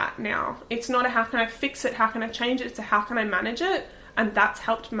manage that now? It's not a how can I fix it, how can I change it, it's a how can I manage it. And that's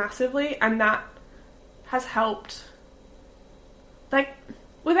helped massively, and that has helped. Like,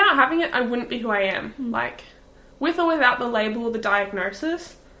 without having it, I wouldn't be who I am. Like, with or without the label or the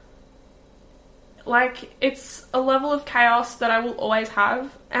diagnosis, like, it's a level of chaos that I will always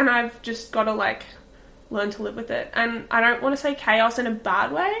have, and I've just got to, like, learn to live with it. And I don't want to say chaos in a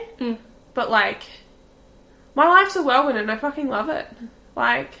bad way, but, like, my life's a whirlwind and I fucking love it.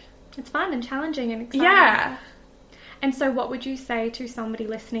 Like, it's fun and challenging and exciting. Yeah. And so what would you say to somebody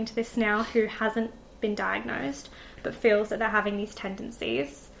listening to this now who hasn't been diagnosed but feels that they're having these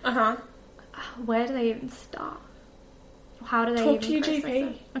tendencies? Where do they even start? How do they talk to your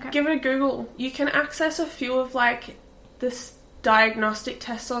GP? Okay. Give it a Google. You can access a few of, like, this diagnostic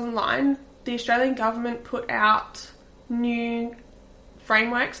tests online the Australian government put out new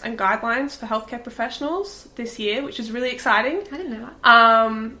frameworks and guidelines for healthcare professionals this year, which is really exciting. I didn't know that.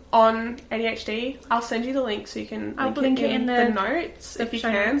 On ADHD. I'll send you the link so you can link it in the notes if you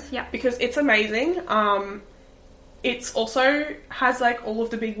can. Yeah. Because it's amazing. It's also has like all of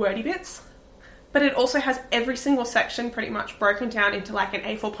the big wordy bits, but it also has every single section pretty much broken down into like an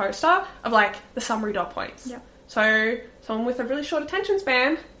A4 poster of like the summary dot points. Yeah. So someone with a really short attention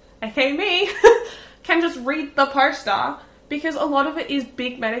span, aka me, can just read the poster, because a lot of it is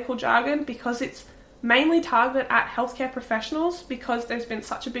big medical jargon, because it's mainly targeted at healthcare professionals, because there's been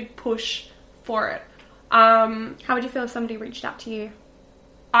such a big push for it. How would you feel if somebody reached out to you?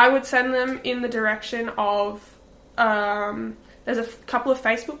 I would send them in the direction of, there's a couple of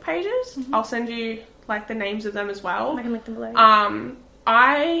Facebook pages. Mm-hmm. I'll send you like the names of them as well. I can link them below.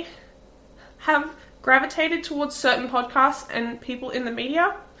 I have gravitated towards certain podcasts and people in the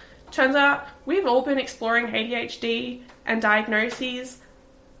media. Turns out we've all been exploring ADHD and diagnoses,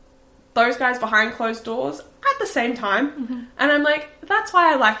 those guys behind closed doors, at the same time. Mm-hmm. And I'm like, that's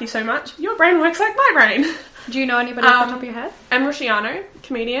why I like you so much. Your brain works like my brain. Do you know anybody off the top of your head? Emma Rusciano,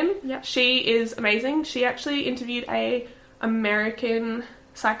 comedian. Yep. She is amazing. She actually interviewed a American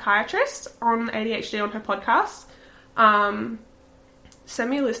psychiatrist on ADHD on her podcast. Send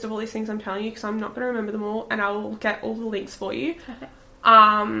me a list of all these things I'm telling you, because I'm not going to remember them all, and I will get all the links for you. Perfect.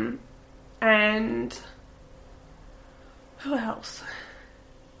 And who else?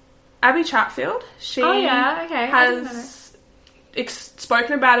 Abby Chatfield. She has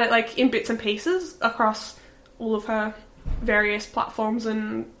spoken about it like in bits and pieces across all of her various platforms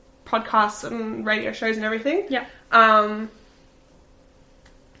and podcasts and radio shows and everything. Yeah.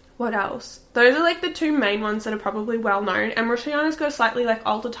 What else? Those are like the two main ones that are probably well known. And Rusciano's got a slightly like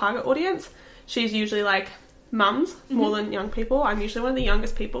older target audience. She's usually like mums more than young people. I'm usually one of the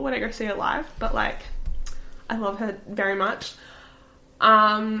youngest people when I go see her live, but like I love her very much.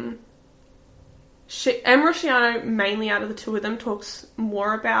 Emma Rusciano, mainly out of the two of them, talks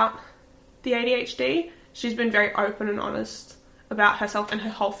more about the ADHD. She's been very open and honest about herself and her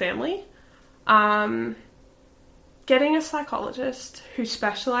whole family. Getting a psychologist who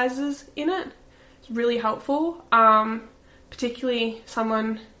specialises in it is really helpful, particularly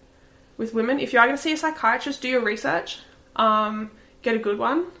someone with women. If you are going to see a psychiatrist, do your research. Get a good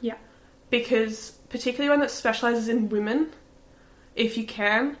one. Yeah. Because particularly one that specialises in women, if you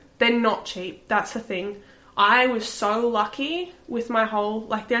can, they're not cheap. That's the thing. I was so lucky with my whole...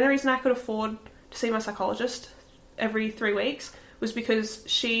 Like, the only reason I could afford to see my psychologist every 3 weeks was because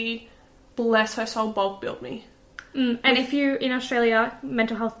she, bless her soul, bulk billed me. And if you're in Australia,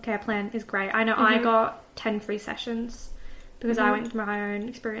 mental health care plan is great. I know I got 10 free sessions because I went through my own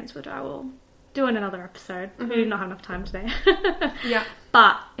experience, which I will do in another episode. We did not have enough time today. Yeah.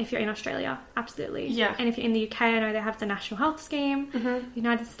 But if you're in Australia, absolutely. Yeah. And if you're in the UK, I know they have the National Health Scheme.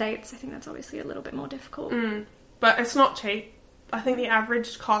 United States, I think that's obviously a little bit more difficult. But it's not cheap. I think the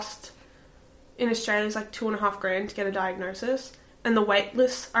average cost in Australia is like $2,500 to get a diagnosis. And the wait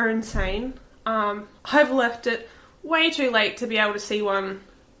lists are insane. I've left it way too late to be able to see one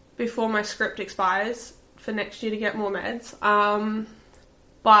before my script expires for next year to get more meds.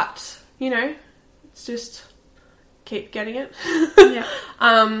 But, you know, it's just keep getting it. Yeah.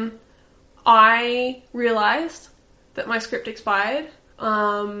 I realised that my script expired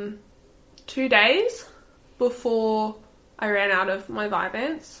 2 days before I ran out of my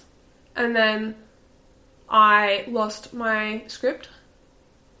Vyvanse. And then I lost my script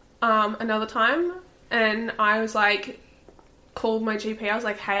another time, and I was like, called my GP. I was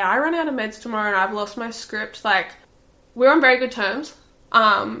like, hey, I run out of meds tomorrow and I've lost my script. Like, we're on very good terms.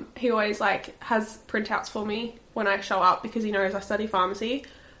 He always like has printouts for me when I show up because he knows I study pharmacy,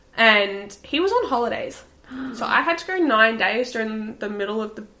 and he was on holidays. So I had to go 9 days during the middle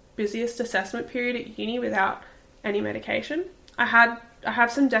of the busiest assessment period at uni without any medication. I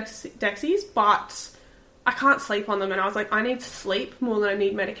have some Dexies, but I can't sleep on them, and I was like, I need sleep more than I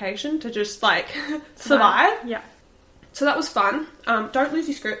need medication to just like survive. Yeah. So that was fun. Don't lose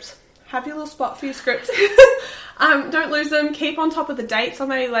your scripts. Have your little spot for your scripts. Don't lose them. Keep on top of the dates when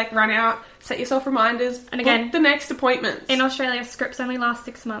they like run out. Set yourself reminders. And again, book the next appointments. In Australia, scripts only last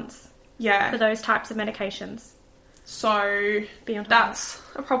 6 months. Yeah. For those types of medications. So that's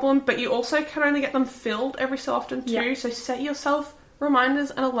a problem. But you also can only get them filled every so often too. Yeah. So set yourself reminders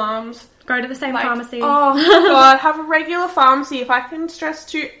and alarms. Go to the same pharmacy. Oh God, have a regular pharmacy. If I can stress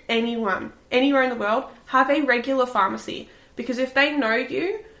to anyone, anywhere in the world, have a regular pharmacy. Because if they know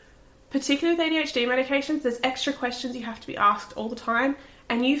you, particularly with ADHD medications, there's extra questions you have to be asked all the time.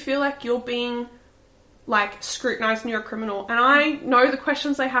 And you feel like you're being like, scrutinising you're a criminal. And I know the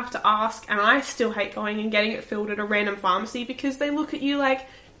questions they have to ask, and I still hate going and getting it filled at a random pharmacy because they look at you like,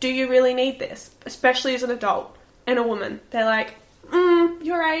 do you really need this? Especially as an adult and a woman. They're like,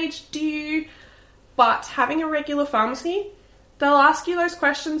 your age, do you? But having a regular pharmacy, they'll ask you those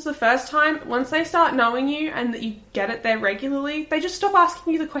questions the first time. Once they start knowing you and that you get it there regularly, they just stop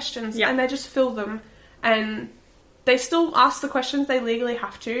asking you the questions and they just fill them. And they still ask the questions they legally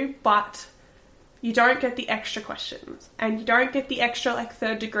have to, but you don't get the extra questions. And you don't get the extra, like,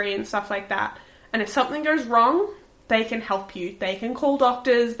 third degree and stuff like that. And if something goes wrong, they can help you. They can call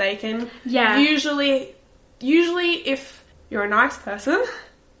doctors. They can usually if you're a nice person,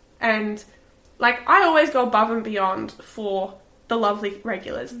 and, like, I always go above and beyond for the lovely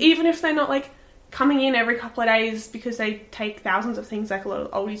regulars, even if they're not, like, coming in every couple of days because they take thousands of things like a lot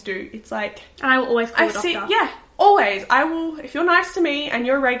of oldies do. It's like, and I will always call a doctor. Yeah, always. I will, if you're nice to me and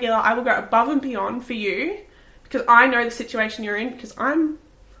you're a regular, I will go above and beyond for you because I know the situation you're in, because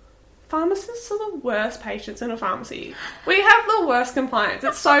pharmacists are the worst patients in a pharmacy. We have the worst compliance.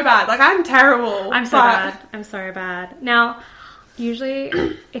 It's so bad. Like, I'm terrible. I'm so bad. Now, usually,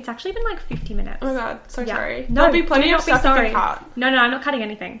 it's actually been like 50 minutes. Oh my god, so sorry. No, there'll be plenty of stuff you can cut. No, I'm not cutting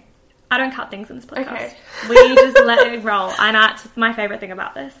anything. I don't cut things in this podcast. Okay. We just let it roll. And that's my favourite thing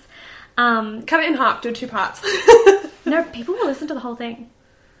about this. Cut it in half, do 2 parts. No, people will listen to the whole thing.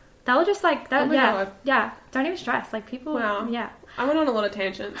 They'll just, like, God. Yeah, don't even stress. Like, people, wow. I went on a lot of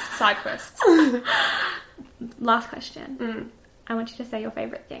tangents. Side quests. Last question. I want you to say your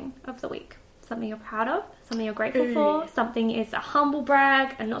favourite thing of the week. Something you're proud of, something you're grateful for, something is a humble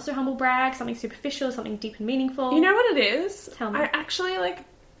brag, a not so humble brag, something superficial, something deep and meaningful. You know what it is? Tell me. I actually, like,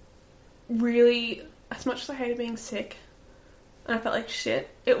 really, as much as I hated being sick and I felt like shit,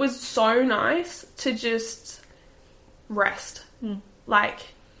 it was so nice to just rest. Like,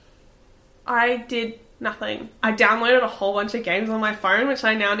 I did nothing. I downloaded a whole bunch of games on my phone, which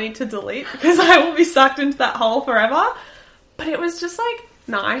I now need to delete because I will be sucked into that hole forever. But it was just, like,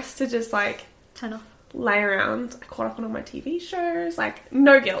 nice to just, like, turn off, lay around. I caught up on all my TV shows, like,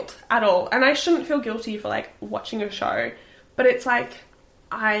 no guilt at all. And I shouldn't feel guilty for, like, watching a show, but it's like,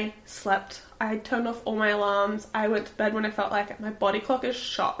 I slept, I turned off all my alarms, I went to bed when I felt like it. My body clock is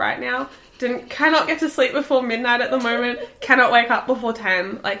shot right now. Cannot get to sleep before midnight at the moment, cannot wake up before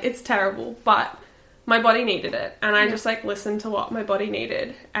 10, like, it's terrible, but my body needed it, and I just, like, listened to what my body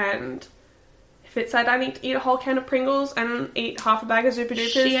needed. And if it said I need to eat a whole can of Pringles and eat half a bag of Zupa Dupas,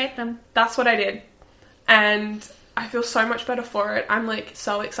 she ate them. That's what I did. And I feel so much better for it. I'm, like,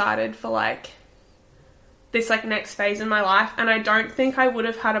 so excited for, like, this, like, next phase in my life. And I don't think I would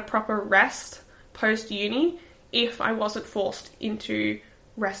have had a proper rest post-uni if I wasn't forced into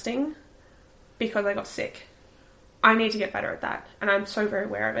resting because I got sick. I need to get better at that. And I'm so very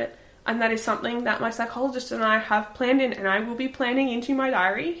aware of it. And that is something that my psychologist and I have planned in, and I will be planning into my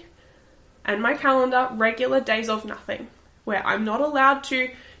diary and my calendar regular days of nothing, where I'm not allowed to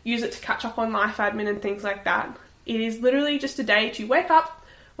use it to catch up on life admin and things like that. It is literally just a day to wake up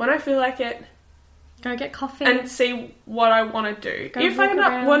when I feel like it, go get coffee, and see what I want to do. If I end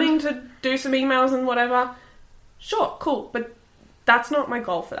up wanting to do some emails and whatever, sure, cool, but that's not my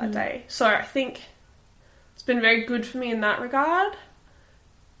goal for that day. So I think it's been very good for me in that regard,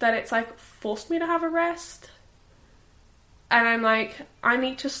 that it's, like, forced me to have a rest. And I'm like, I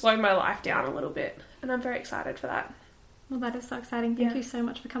need to slow my life down a little bit. And I'm very excited for that. Well, that is so exciting. Thank you so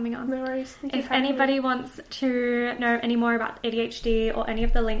much for coming on. No worries. If anybody wants to know any more about ADHD or any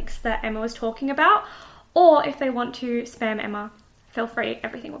of the links that Emma was talking about, or if they want to spam Emma, feel free.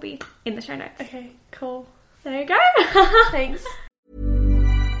 Everything will be in the show notes. Okay, cool. There you go. Thanks.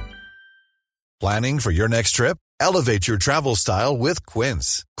 Planning for your next trip? Elevate your travel style with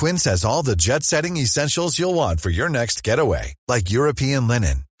Quince. Quince has all the jet-setting essentials you'll want for your next getaway, like European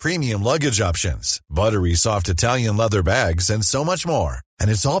linen, premium luggage options, buttery soft Italian leather bags, and so much more. And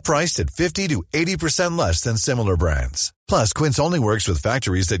it's all priced at 50 to 80% less than similar brands. Plus, Quince only works with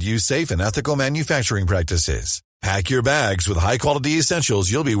factories that use safe and ethical manufacturing practices. Pack your bags with high-quality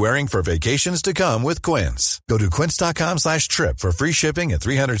essentials you'll be wearing for vacations to come with Quince. Go to quince.com/trip for free shipping and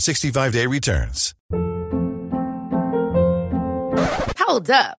 365-day returns. Hold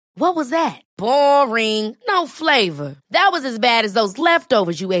up. What was that? Boring. No flavor. That was as bad as those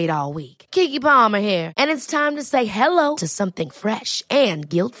leftovers you ate all week. Keke Palmer here, and it's time to say hello to something fresh and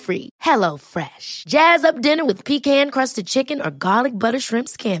guilt-free. Hello Fresh. Jazz up dinner with pecan-crusted chicken or garlic butter shrimp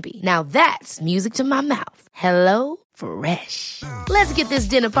scampi. Now that's music to my mouth. Hello Fresh. Let's get this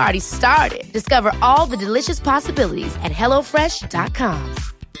dinner party started. Discover all the delicious possibilities at HelloFresh.com.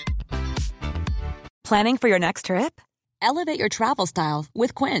 Planning for your next trip? Elevate your travel style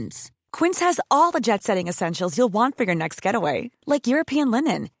with Quince. Quince has all the jet-setting essentials you'll want for your next getaway, like European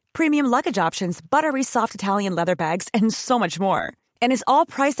linen, premium luggage options, buttery soft Italian leather bags, and so much more. And is all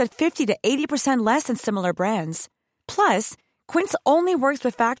priced at 50 to 80% less than similar brands. Plus, Quince only works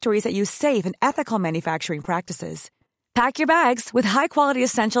with factories that use safe and ethical manufacturing practices. Pack your bags with high-quality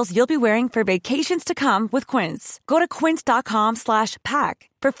essentials you'll be wearing for vacations to come with Quince. Go to quince.com/pack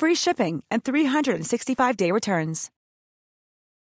for free shipping and 365-day returns.